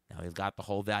 but now he's got the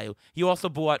whole value. He also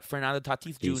bought Fernando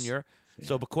Tatis Jr.,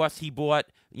 So because he bought,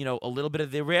 a little bit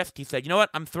of the risk, he said, you know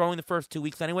what, I'm throwing the first 2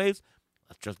 weeks anyways.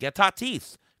 Let's just get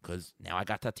Tatis, because now I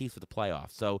got Tatis for the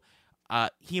playoffs. So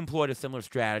he employed a similar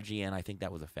strategy, and I think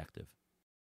that was effective.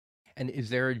 And is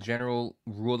there a general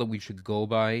rule that we should go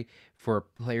by for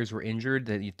players who are injured,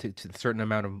 that to a certain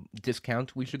amount of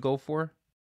discount we should go for?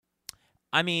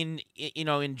 I mean,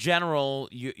 in general,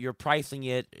 you're pricing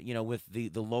it, with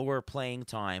the lower playing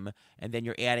time, and then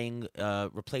you're adding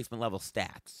replacement level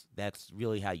stats. That's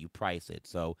really how you price it.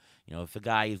 So, if a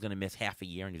guy is going to miss half a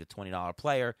year and he's a $20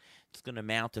 player, it's going to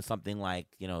amount to something like,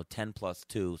 10 plus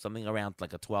 2, something around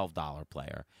like a $12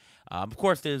 player. Of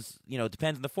course, there's, it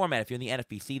depends on the format. If you're in the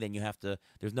NFBC, then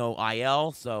there's no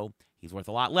IL, so he's worth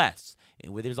a lot less.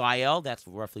 And with his IL, that's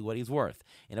roughly what he's worth.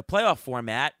 In a playoff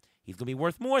format, he's going to be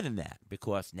worth more than that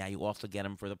because now you also get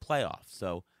him for the playoffs.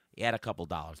 So you add a couple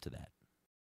dollars to that.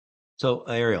 So,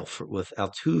 Ariel, with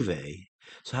Altuve,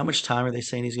 so how much time are they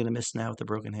saying he's going to miss now with the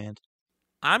broken hand?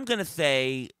 I'm going to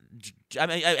say,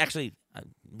 actually,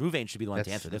 Ruvain should be the one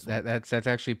to answer this one. That's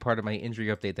actually part of my injury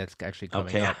update that's actually coming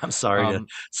Okay, up. I'm sorry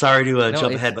to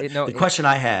jump ahead, but the question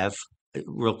I have,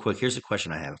 real quick, here's the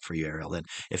question I have for you, Ariel. Then,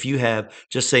 if you have,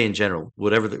 just say in general,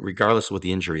 regardless of what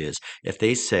the injury is, if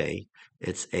they say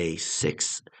it's a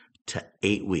 6 to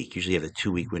 8 week, usually you have a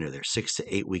 2 week window there, 6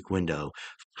 to 8 week window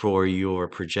for your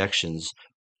projections,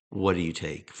 what do you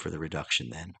take for the reduction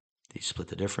then? Do you split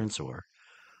the difference or?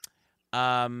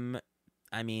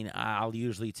 I'll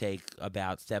usually take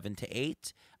about 7 to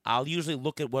 8. I'll usually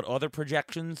look at what other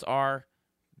projections are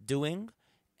doing,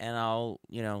 and I'll,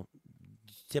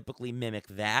 typically mimic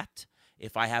that.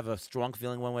 If I have a strong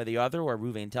feeling one way or the other, or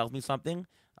Ruvain tells me something,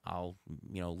 I'll,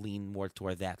 lean more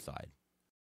toward that side.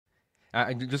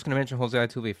 I'm just going to mention Jose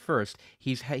Altuve first.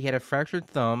 He had a fractured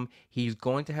thumb. He's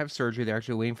going to have surgery. They're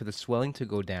actually waiting for the swelling to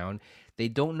go down. They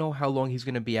don't know how long he's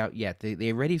going to be out yet.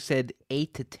 They already said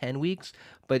 8 to 10 weeks,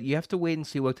 but you have to wait and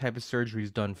see what type of surgery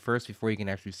is done first before you can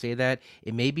actually say that.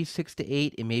 It may be 6 to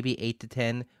 8. It may be 8 to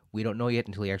 10. We don't know yet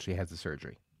until he actually has the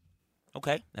surgery.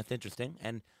 Okay, that's interesting.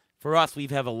 And for us, we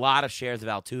have a lot of shares of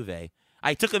Altuve.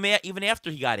 I took him even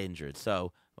after he got injured,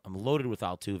 so I'm loaded with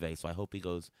Altuve, so I hope he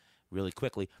goes really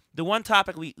quickly. The one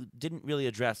topic we didn't really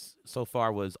address so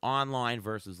far was online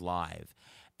versus live.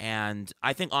 And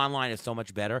I think online is so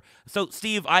much better. So,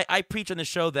 Steve, I preach on the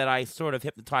show that I sort of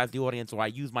hypnotize the audience, or I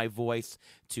use my voice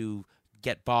to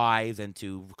get buys and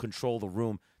to control the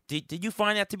room. Did you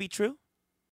find that to be true?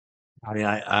 I mean,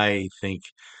 I think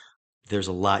there's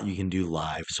a lot you can do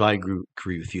live. So I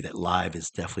agree with you that live is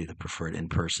definitely the preferred. In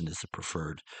person is the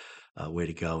preferred way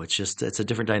to go. It's a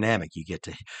different dynamic. You get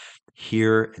to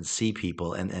hear and see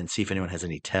people and see if anyone has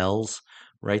any tells,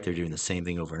 right? They're doing the same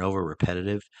thing over and over,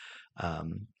 repetitive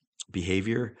um,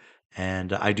 behavior.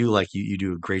 And I do like you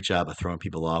do a great job of throwing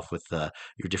people off with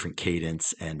your different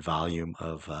cadence and volume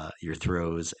of your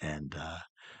throws and,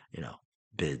 you know,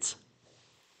 bids.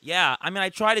 Yeah, I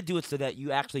try to do it so that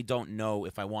you actually don't know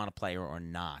if I want a player or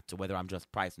not, or whether I'm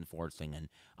just price enforcing. And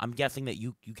I'm guessing that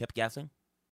you kept guessing?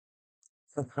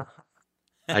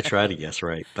 I try to guess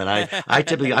right, but I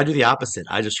typically I do the opposite.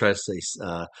 I just try to say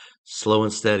slow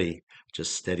and steady,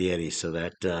 just steady Eddie, so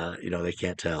that they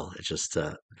can't tell. It's just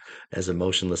as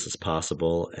emotionless as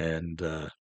possible, and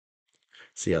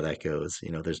see how that goes.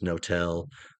 There's no tell,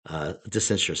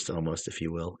 disinterest almost, if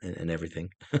you will, in everything.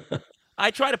 I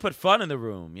try to put fun in the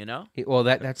room, you know? Well,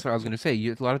 that's what I was going to say.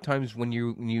 A lot of times when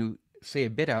you say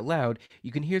a bit out loud,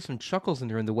 you can hear some chuckles in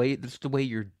there, and the way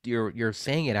you're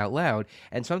saying it out loud,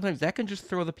 and sometimes that can just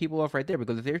throw the people off right there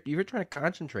because if you're trying to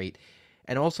concentrate,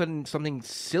 and all of a sudden something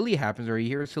silly happens, or you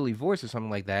hear a silly voice or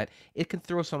something like that, it can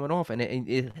throw someone off, and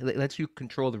it lets you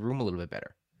control the room a little bit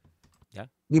better. Yeah.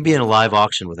 You can be Yeah. in a live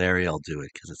auction with Ariel, do it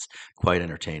because it's quite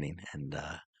entertaining, and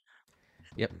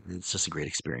Yep. it's just a great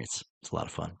experience. It's a lot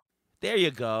of fun. There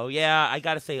you go. Yeah, I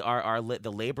gotta say,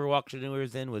 the labor auction we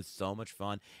was in was so much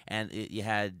fun, and you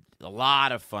had a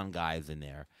lot of fun guys in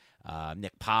there.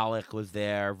 Nick Pollock was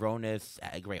there, Ronis,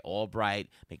 Great Albright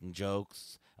making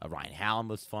jokes. Ryan Hallam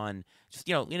was fun. Just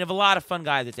you have a lot of fun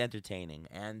guys. It's entertaining,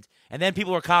 and then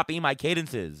people were copying my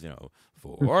cadences.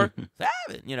 4,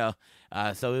 7.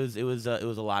 So it was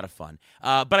a lot of fun.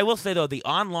 But I will say though, the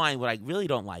online, what I really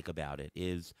don't like about it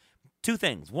is two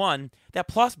things. One, that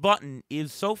plus button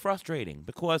is so frustrating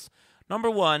because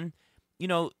number one,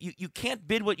 you can't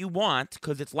bid what you want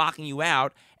because it's locking you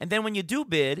out. And then when you do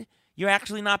bid, you're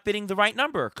actually not bidding the right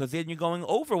number because then you're going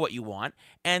over what you want.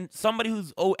 And somebody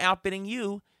who's outbidding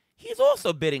you, he's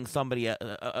also bidding somebody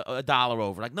a dollar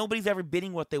over. Like nobody's ever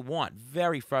bidding what they want.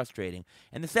 Very frustrating.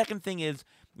 And the second thing is,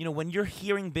 when you're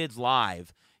hearing bids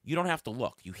live, you don't have to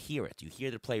look. You hear it. You hear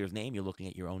the player's name. You're looking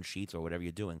at your own sheets or whatever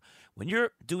you're doing. When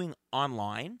you're doing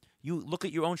online, you look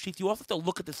at your own sheets. You also have to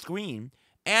look at the screen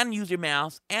and use your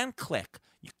mouse and click.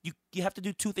 You have to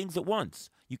do two things at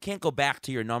once. You can't go back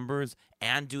to your numbers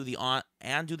and do the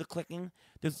clicking.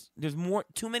 There's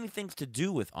too many things to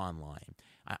do with online.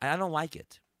 I don't like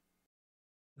it.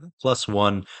 Plus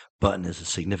one button is a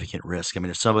significant risk. I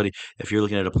mean, if you're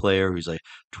looking at a player who's like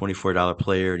 $24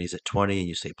 player and he's at 20 and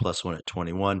you say plus one at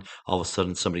 21, all of a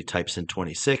sudden somebody types in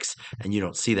 26 and you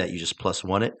don't see that, you just plus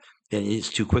one it, and it's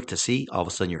too quick to see. All of a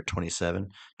sudden you're at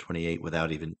 27, 28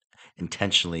 without even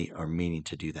intentionally or meaning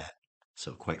to do that.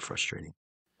 So quite frustrating.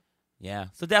 Yeah.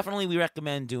 So definitely we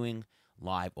recommend doing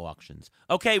live auctions.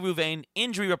 Okay, Ruvain,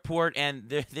 injury report, and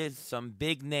there's some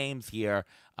big names here.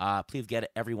 Please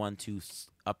get everyone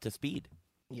up to speed.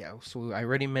 Yeah, so I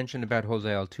already mentioned about Jose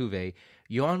Altuve.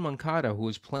 Yohan Moncada, who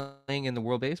was playing in the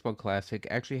World Baseball Classic,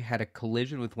 actually had a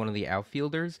collision with one of the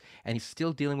outfielders, and he's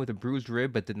still dealing with a bruised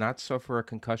rib, but did not suffer a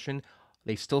concussion.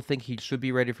 They still think he should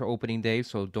be ready for opening day,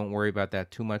 so don't worry about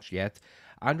that too much yet.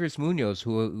 Andres Munoz,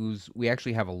 who's we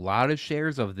actually have a lot of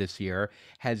shares of this year,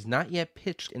 has not yet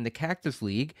pitched in the Cactus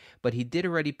League, but he did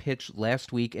already pitch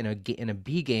last week in a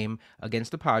B game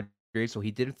against the Padres. So he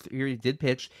did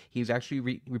pitch. He's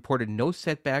actually reported no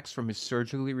setbacks from his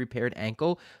surgically repaired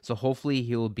ankle. So hopefully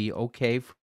he'll be okay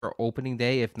for opening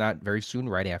day, if not very soon,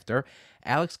 right after.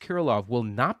 Alex Kirilov will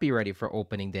not be ready for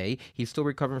opening day. He's still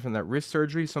recovering from that wrist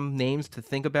surgery. Some names to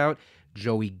think about.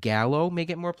 Joey Gallo may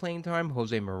get more playing time.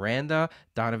 Jose Miranda,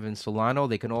 Donovan Solano,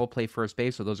 they can all play first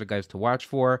base, so those are guys to watch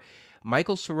for.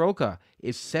 Michael Soroka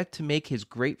is set to make his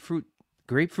Grapefruit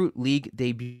League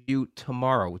debut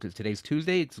tomorrow. Today's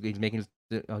Tuesday. He's making his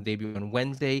debut on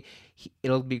Wednesday.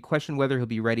 It'll be a question whether he'll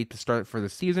be ready to start for the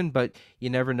season, but you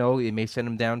never know. It may send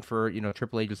him down for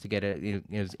AAA just to get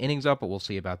his innings up, but we'll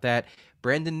see about that.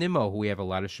 Brandon Nimmo, who we have a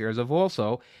lot of shares of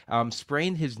also,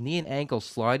 sprained his knee and ankle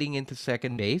sliding into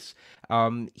second base.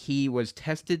 He was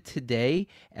tested today,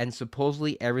 and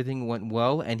supposedly everything went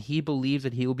well, and he believes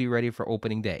that he will be ready for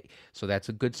opening day. So that's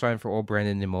a good sign for all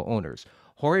Brandon Nimmo owners.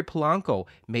 Jorge Polanco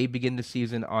may begin the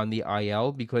season on the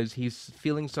IL because he's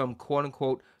feeling some quote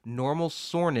unquote normal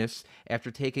soreness after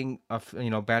taking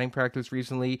batting practice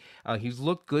recently. He's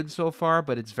looked good so far,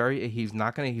 but he's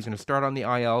gonna start on the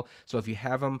IL. So if you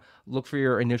have him, look for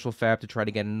your initial fab to try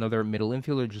to get another middle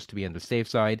infielder just to be on the safe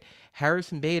side.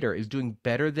 Harrison Bader is doing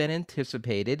better than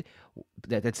anticipated.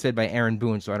 That's said by Aaron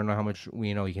Boone, so I don't know how much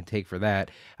you can take for that.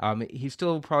 He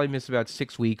still probably miss about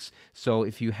 6 weeks. So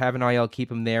if you have an IL,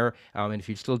 keep him there. And if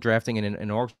you're still drafting in an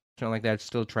auction like that,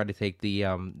 still try to take the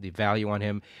value on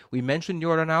him. We mentioned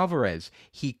Jordan Alvarez.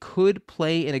 He could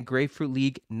play in a Grapefruit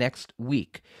League next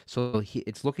week, so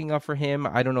it's looking up for him.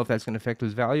 I don't know if that's going to affect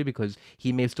his value because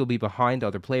he may still be behind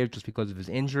other players just because of his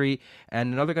injury.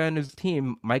 And another guy on his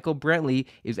team, Michael Brantley,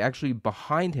 is actually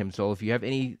behind him. So if you have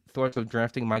any thoughts of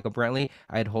drafting Michael Brantley,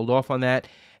 I'd hold off on that.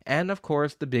 And of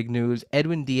course, the big news,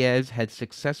 Edwin Diaz had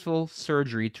successful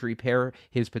surgery to repair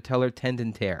his patellar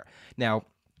tendon tear. Now,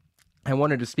 I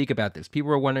wanted to speak about this. People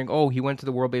were wondering, oh, he went to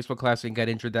the World Baseball Classic and got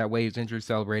injured that way. He's injured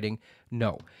celebrating.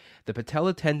 No. The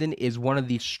patella tendon is one of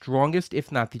the strongest,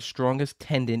 if not the strongest,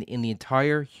 tendon in the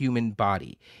entire human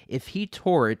body. If he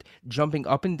tore it jumping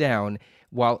up and down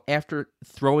while after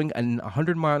throwing a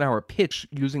 100-mile-an-hour pitch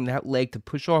using that leg to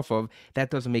push off of, that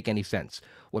doesn't make any sense.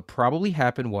 What probably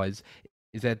happened was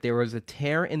is that there was a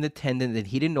tear in the tendon that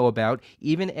he didn't know about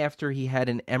even after he had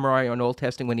an MRI on all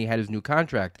testing when he had his new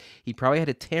contract. He probably had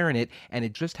a tear in it, and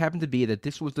it just happened to be that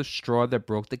this was the straw that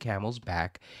broke the camel's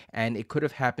back, and it could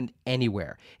have happened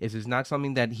anywhere. This is not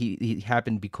something that he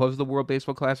happened because of the World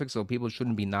Baseball Classic, so people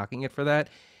shouldn't be knocking it for that.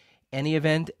 Any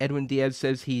event, Edwin Diaz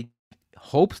says he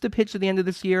hopes to pitch at the end of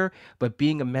this year, but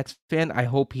being a Mets fan, I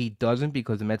hope he doesn't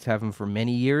because the Mets have him for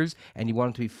many years, and you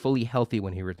want him to be fully healthy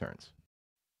when he returns.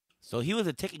 So he was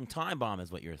a ticking time bomb,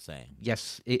 is what you're saying.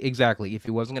 Yes, exactly. If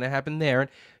it wasn't going to happen there,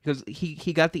 because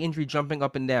he got the injury jumping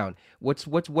up and down.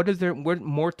 What is there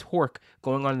more torque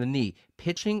going on in the knee,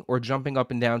 pitching or jumping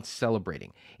up and down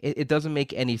celebrating? It doesn't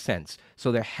make any sense.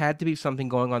 So there had to be something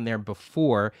going on there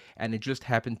before, and it just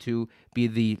happened to be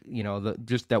the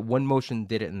just that one motion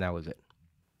did it, and that was it.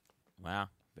 Wow,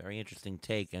 very interesting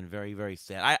take and very, very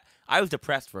sad. I was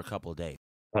depressed for a couple of days.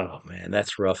 Oh man,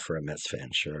 that's rough for a Mets fan.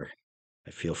 Sure, I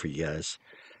feel for you guys.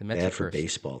 The Mets are Bad for cursed.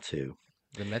 baseball too.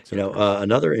 The Mets are cursed.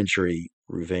 Another injury,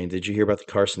 Ruvain. Did you hear about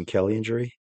the Carson Kelly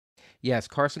injury? Yes,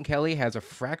 Carson Kelly has a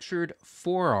fractured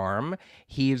forearm.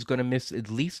 He is going to miss at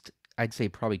least, I'd say,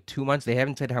 probably 2 months. They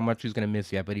haven't said how much he's going to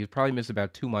miss yet, but he's probably miss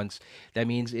about 2 months. That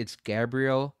means it's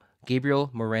Gabriel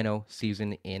Moreno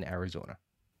season in Arizona.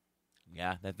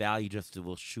 Yeah, that value just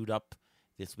will shoot up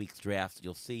this week's draft.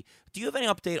 You'll see. Do you have any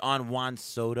update on Juan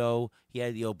Soto? He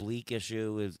had the oblique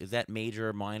issue. Is that major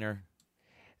or minor?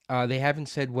 They haven't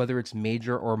said whether it's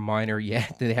major or minor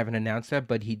yet. They haven't announced that,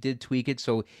 but he did tweak it,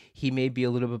 so he may be a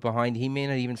little bit behind. He may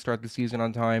not even start the season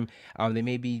on time. They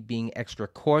may be being extra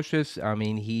cautious. I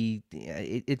mean,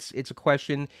 it's a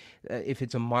question. If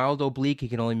it's a mild oblique, he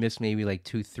can only miss maybe like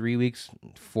 2, 3 weeks,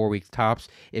 4 weeks tops.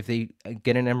 If they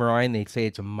get an MRI and they say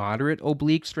it's a moderate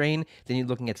oblique strain, then you're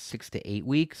looking at 6 to 8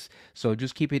 weeks. So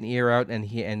just keep an ear out,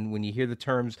 and when you hear the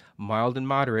terms mild and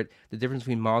moderate, the difference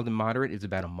between mild and moderate is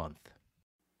about a month.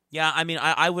 Yeah, I mean,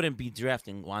 I wouldn't be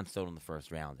drafting Juan Soto in the first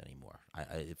round anymore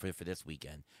for this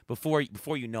weekend before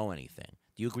you know anything.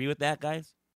 Do you agree with that,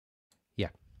 guys?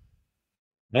 Yeah.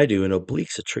 I do, and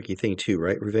oblique's a tricky thing too,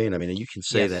 right, Ruvain? I mean, you can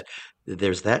say Yes. that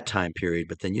there's that time period,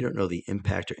 but then you don't know the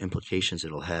impact or implications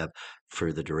it'll have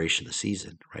for the duration of the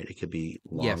season, right? It could be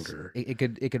Yes, longer.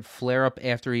 it could flare up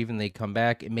after even they come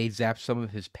back. It may zap some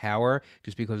of his power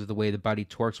just because of the way the body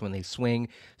torques when they swing.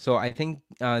 So I think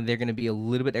they're going to be a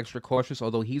little bit extra cautious.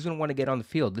 Although he's going to want to get on the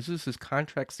field. This is his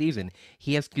contract season.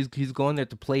 He's going there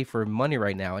to play for money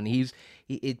right now, and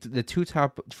the two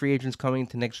top free agents coming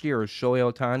into next year are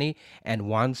Shohei Ohtani and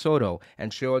Juan Soto.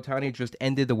 And Shohei Ohtani just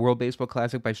ended the World Baseball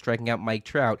Classic by striking out Mike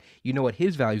Trout. You know what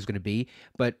his value is going to be,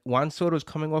 but Juan Soto's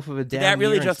coming off of a Did down that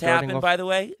really year and just starting happen, off. by the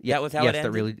way? Yeah, That was how it yes, ended?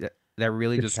 that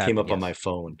really It just just came happened. up on my Yes,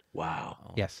 phone. Wow.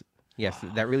 Oh, yes, yes.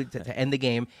 wow. That really to end the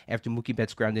game after Mookie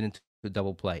Betts grounded into a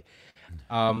double play.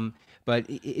 Um, but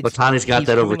Latani's got he's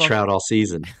that over coming off. Trout all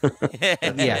season.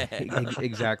 Yeah,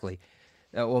 exactly.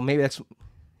 Well, maybe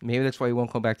that's why he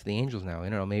won't come back to the Angels now. I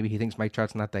don't know. Maybe he thinks Mike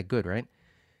Trout's not that good, right?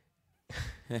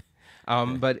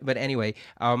 But anyway,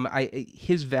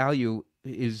 his value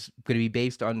is going to be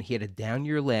based on he had a down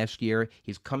year last year.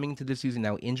 He's coming to this season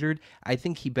now injured. I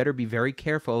think he better be very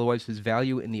careful, otherwise his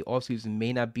value in the offseason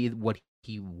may not be what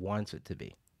he wants it to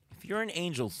be. If you're an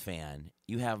Angels fan,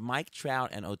 you have Mike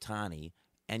Trout and Otani,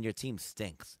 and your team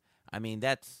stinks. I mean,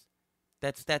 that's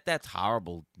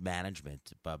horrible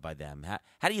management by them.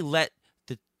 How do you let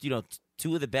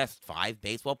two of the best five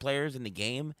baseball players in the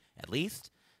game at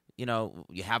least?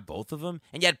 You have both of them,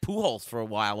 and you had Pujols for a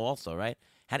while also, right?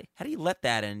 How do you let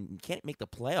that, and you can't make the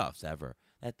playoffs ever?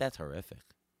 That's horrific.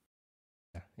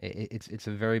 It's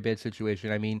a very bad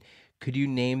situation. I mean, could you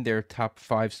name their top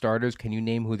five starters? Can you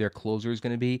name who their closer is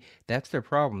going to be? That's their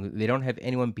problem. They don't have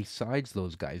anyone besides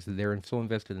those guys. They're so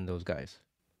invested in those guys.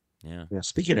 Yeah. Yeah,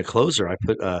 speaking of closer,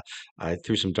 I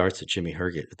threw some darts at Jimmy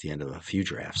Herget at the end of a few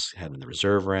drafts, having the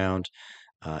reserve round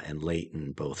and late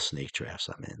in both snake drafts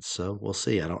I'm in. So we'll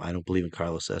see. I don't believe in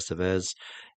Carlos Estevez,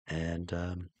 and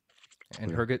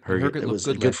And Herget Herget. It looked was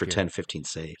good good last for year. 10, 15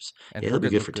 saves. And Yeah, he'll be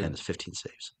Herget good looked for 10 good. to 15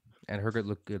 saves. And Herget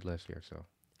looked good last year. So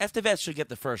Estevez should get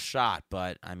the first shot,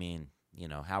 but I mean,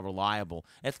 how reliable.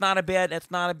 It's not a bad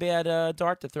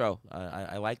dart to throw.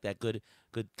 I like that. Good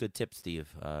tip,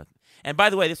 Steve. And by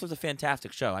the way, this was a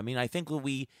fantastic show. I mean, I think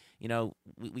we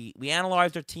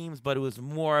analyzed our teams, but it was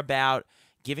more about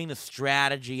giving the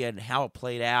strategy and how it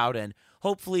played out, and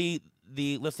hopefully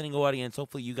the listening audience,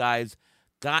 hopefully you guys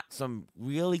got some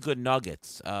really good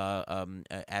nuggets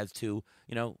as to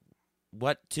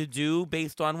what to do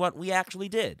based on what we actually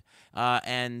did.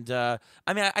 I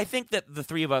think that the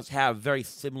three of us have very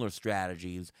similar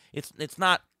strategies. It's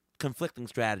not conflicting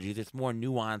strategies. It's more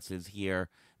nuances here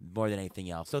more than anything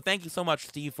else. So thank you so much,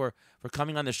 Steve, for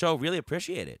coming on the show. Really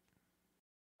appreciate it.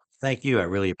 Thank you. I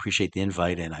really appreciate the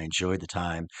invite, and I enjoyed the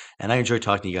time. And I enjoy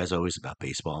talking to you guys always about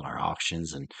baseball and our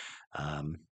auctions, and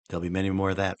um, there'll be many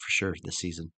more of that for sure this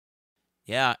season.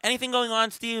 Yeah. Anything going on,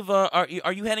 Steve? Are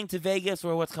you heading to Vegas,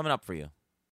 or what's coming up for you?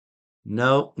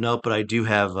 No, no, but I do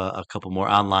have a couple more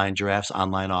online drafts,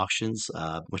 online auctions,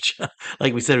 which,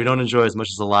 like we said, we don't enjoy as much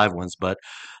as the live ones, but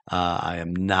I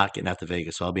am not getting out to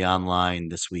Vegas, so I'll be online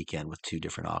this weekend with two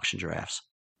different auction drafts.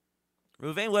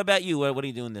 Ruvain, what about you? What are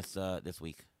you doing this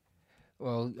week?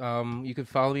 Well, you can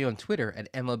follow me on Twitter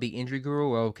at MLB Injury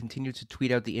Guru. I'll continue to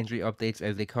tweet out the injury updates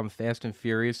as they come fast and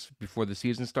furious before the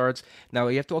season starts. Now,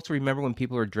 you have to also remember when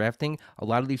people are drafting, a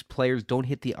lot of these players don't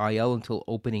hit the IL until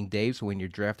opening day. So when you're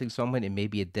drafting someone, it may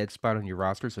be a dead spot on your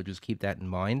roster. So just keep that in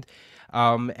mind.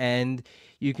 And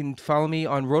you can follow me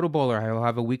on Rotoballer. I'll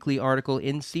have a weekly article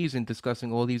in season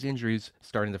discussing all these injuries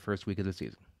starting the first week of the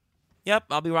season. Yep,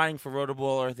 I'll be writing for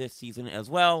Rotoballer this season as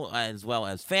well as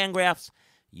Fangraphs.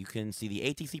 You can see the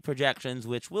ATC projections,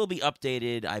 which will be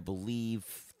updated, I believe,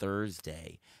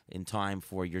 Thursday in time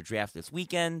for your draft this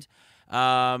weekend.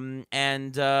 Hey,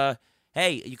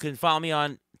 you can follow me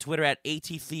on Twitter at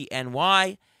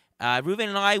ATCNY. Ruben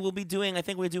and I will be doing, I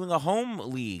think we're doing a home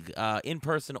league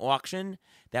in-person auction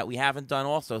that we haven't done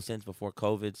also since before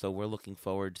COVID, so we're looking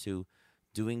forward to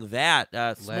doing that.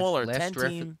 Smaller,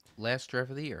 10-team. Last draft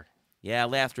of the year. Yeah,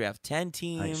 last draft.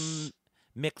 10-team Nice.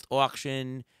 mixed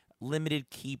auction. Limited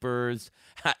keepers.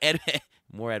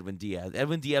 More Edwin Diaz.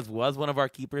 Edwin Diaz was one of our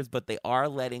keepers, but they are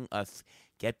letting us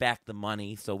get back the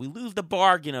money. So we lose the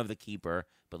bargain of the keeper,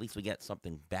 but at least we get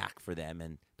something back for them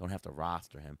and don't have to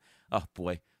roster him. Oh,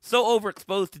 boy. So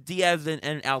overexposed to Diaz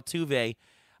and Altuve.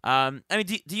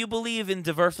 Do you believe in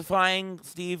diversifying,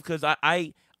 Steve? Because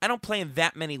I don't play in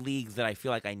that many leagues that I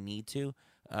feel like I need to.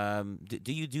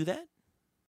 Do you do that?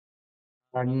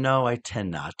 No, I tend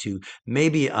not to.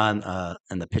 Maybe on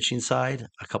the pitching side,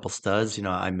 a couple studs.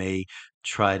 I may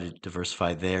try to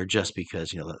diversify there just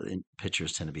because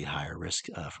pitchers tend to be higher risk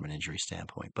from an injury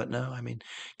standpoint. But no, I mean,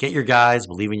 get your guys,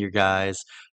 believe in your guys,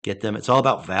 get them. It's all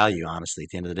about value, honestly, at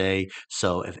the end of the day.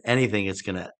 So if anything, it's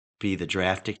gonna be the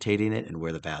draft dictating it and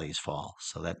where the values fall.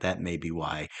 So that may be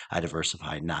why I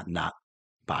diversify, not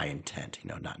by intent,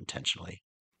 not intentionally.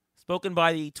 Spoken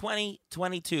by the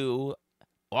 2022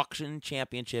 Auction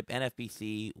Championship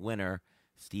NFBC winner,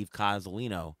 Steve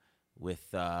Cozzolino,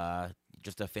 with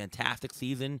just a fantastic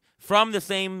season from the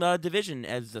same division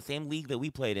as the same league that we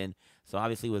played in. So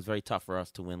obviously it was very tough for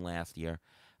us to win last year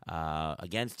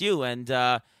against you. And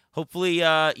hopefully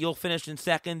you'll finish in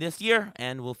second this year,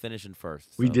 and we'll finish in first.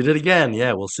 We did it again.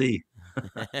 Yeah, we'll see.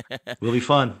 Will be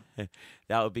fun.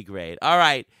 That would be great. All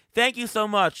right. Thank you so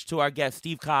much to our guest,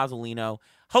 Steve Cozzolino.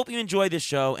 Hope you enjoyed this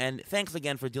show, and thanks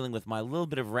again for dealing with my little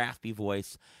bit of raspy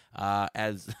voice,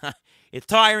 as it's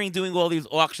tiring doing all these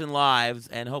auction lives,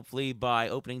 and hopefully by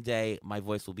opening day, my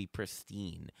voice will be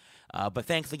pristine. But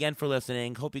thanks again for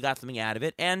listening. Hope you got something out of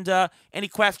it. And any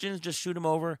questions, just shoot them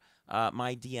over.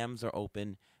 My DMs are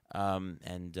open,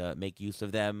 and make use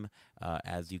of them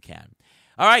as you can.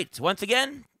 All right. Once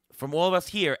again, from all of us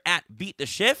here at Beat the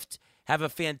Shift, have a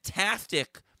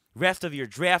fantastic rest of your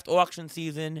draft auction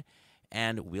season,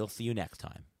 and we'll see you next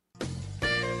time.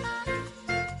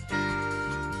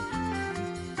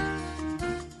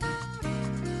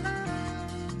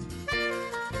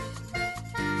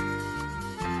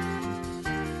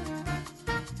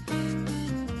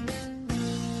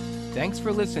 Thanks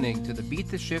for listening to the Beat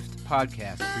the Shift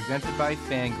podcast presented by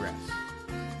Fangraphs.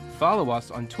 Follow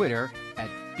us on Twitter at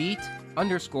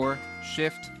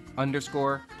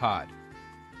beat_shift_pod.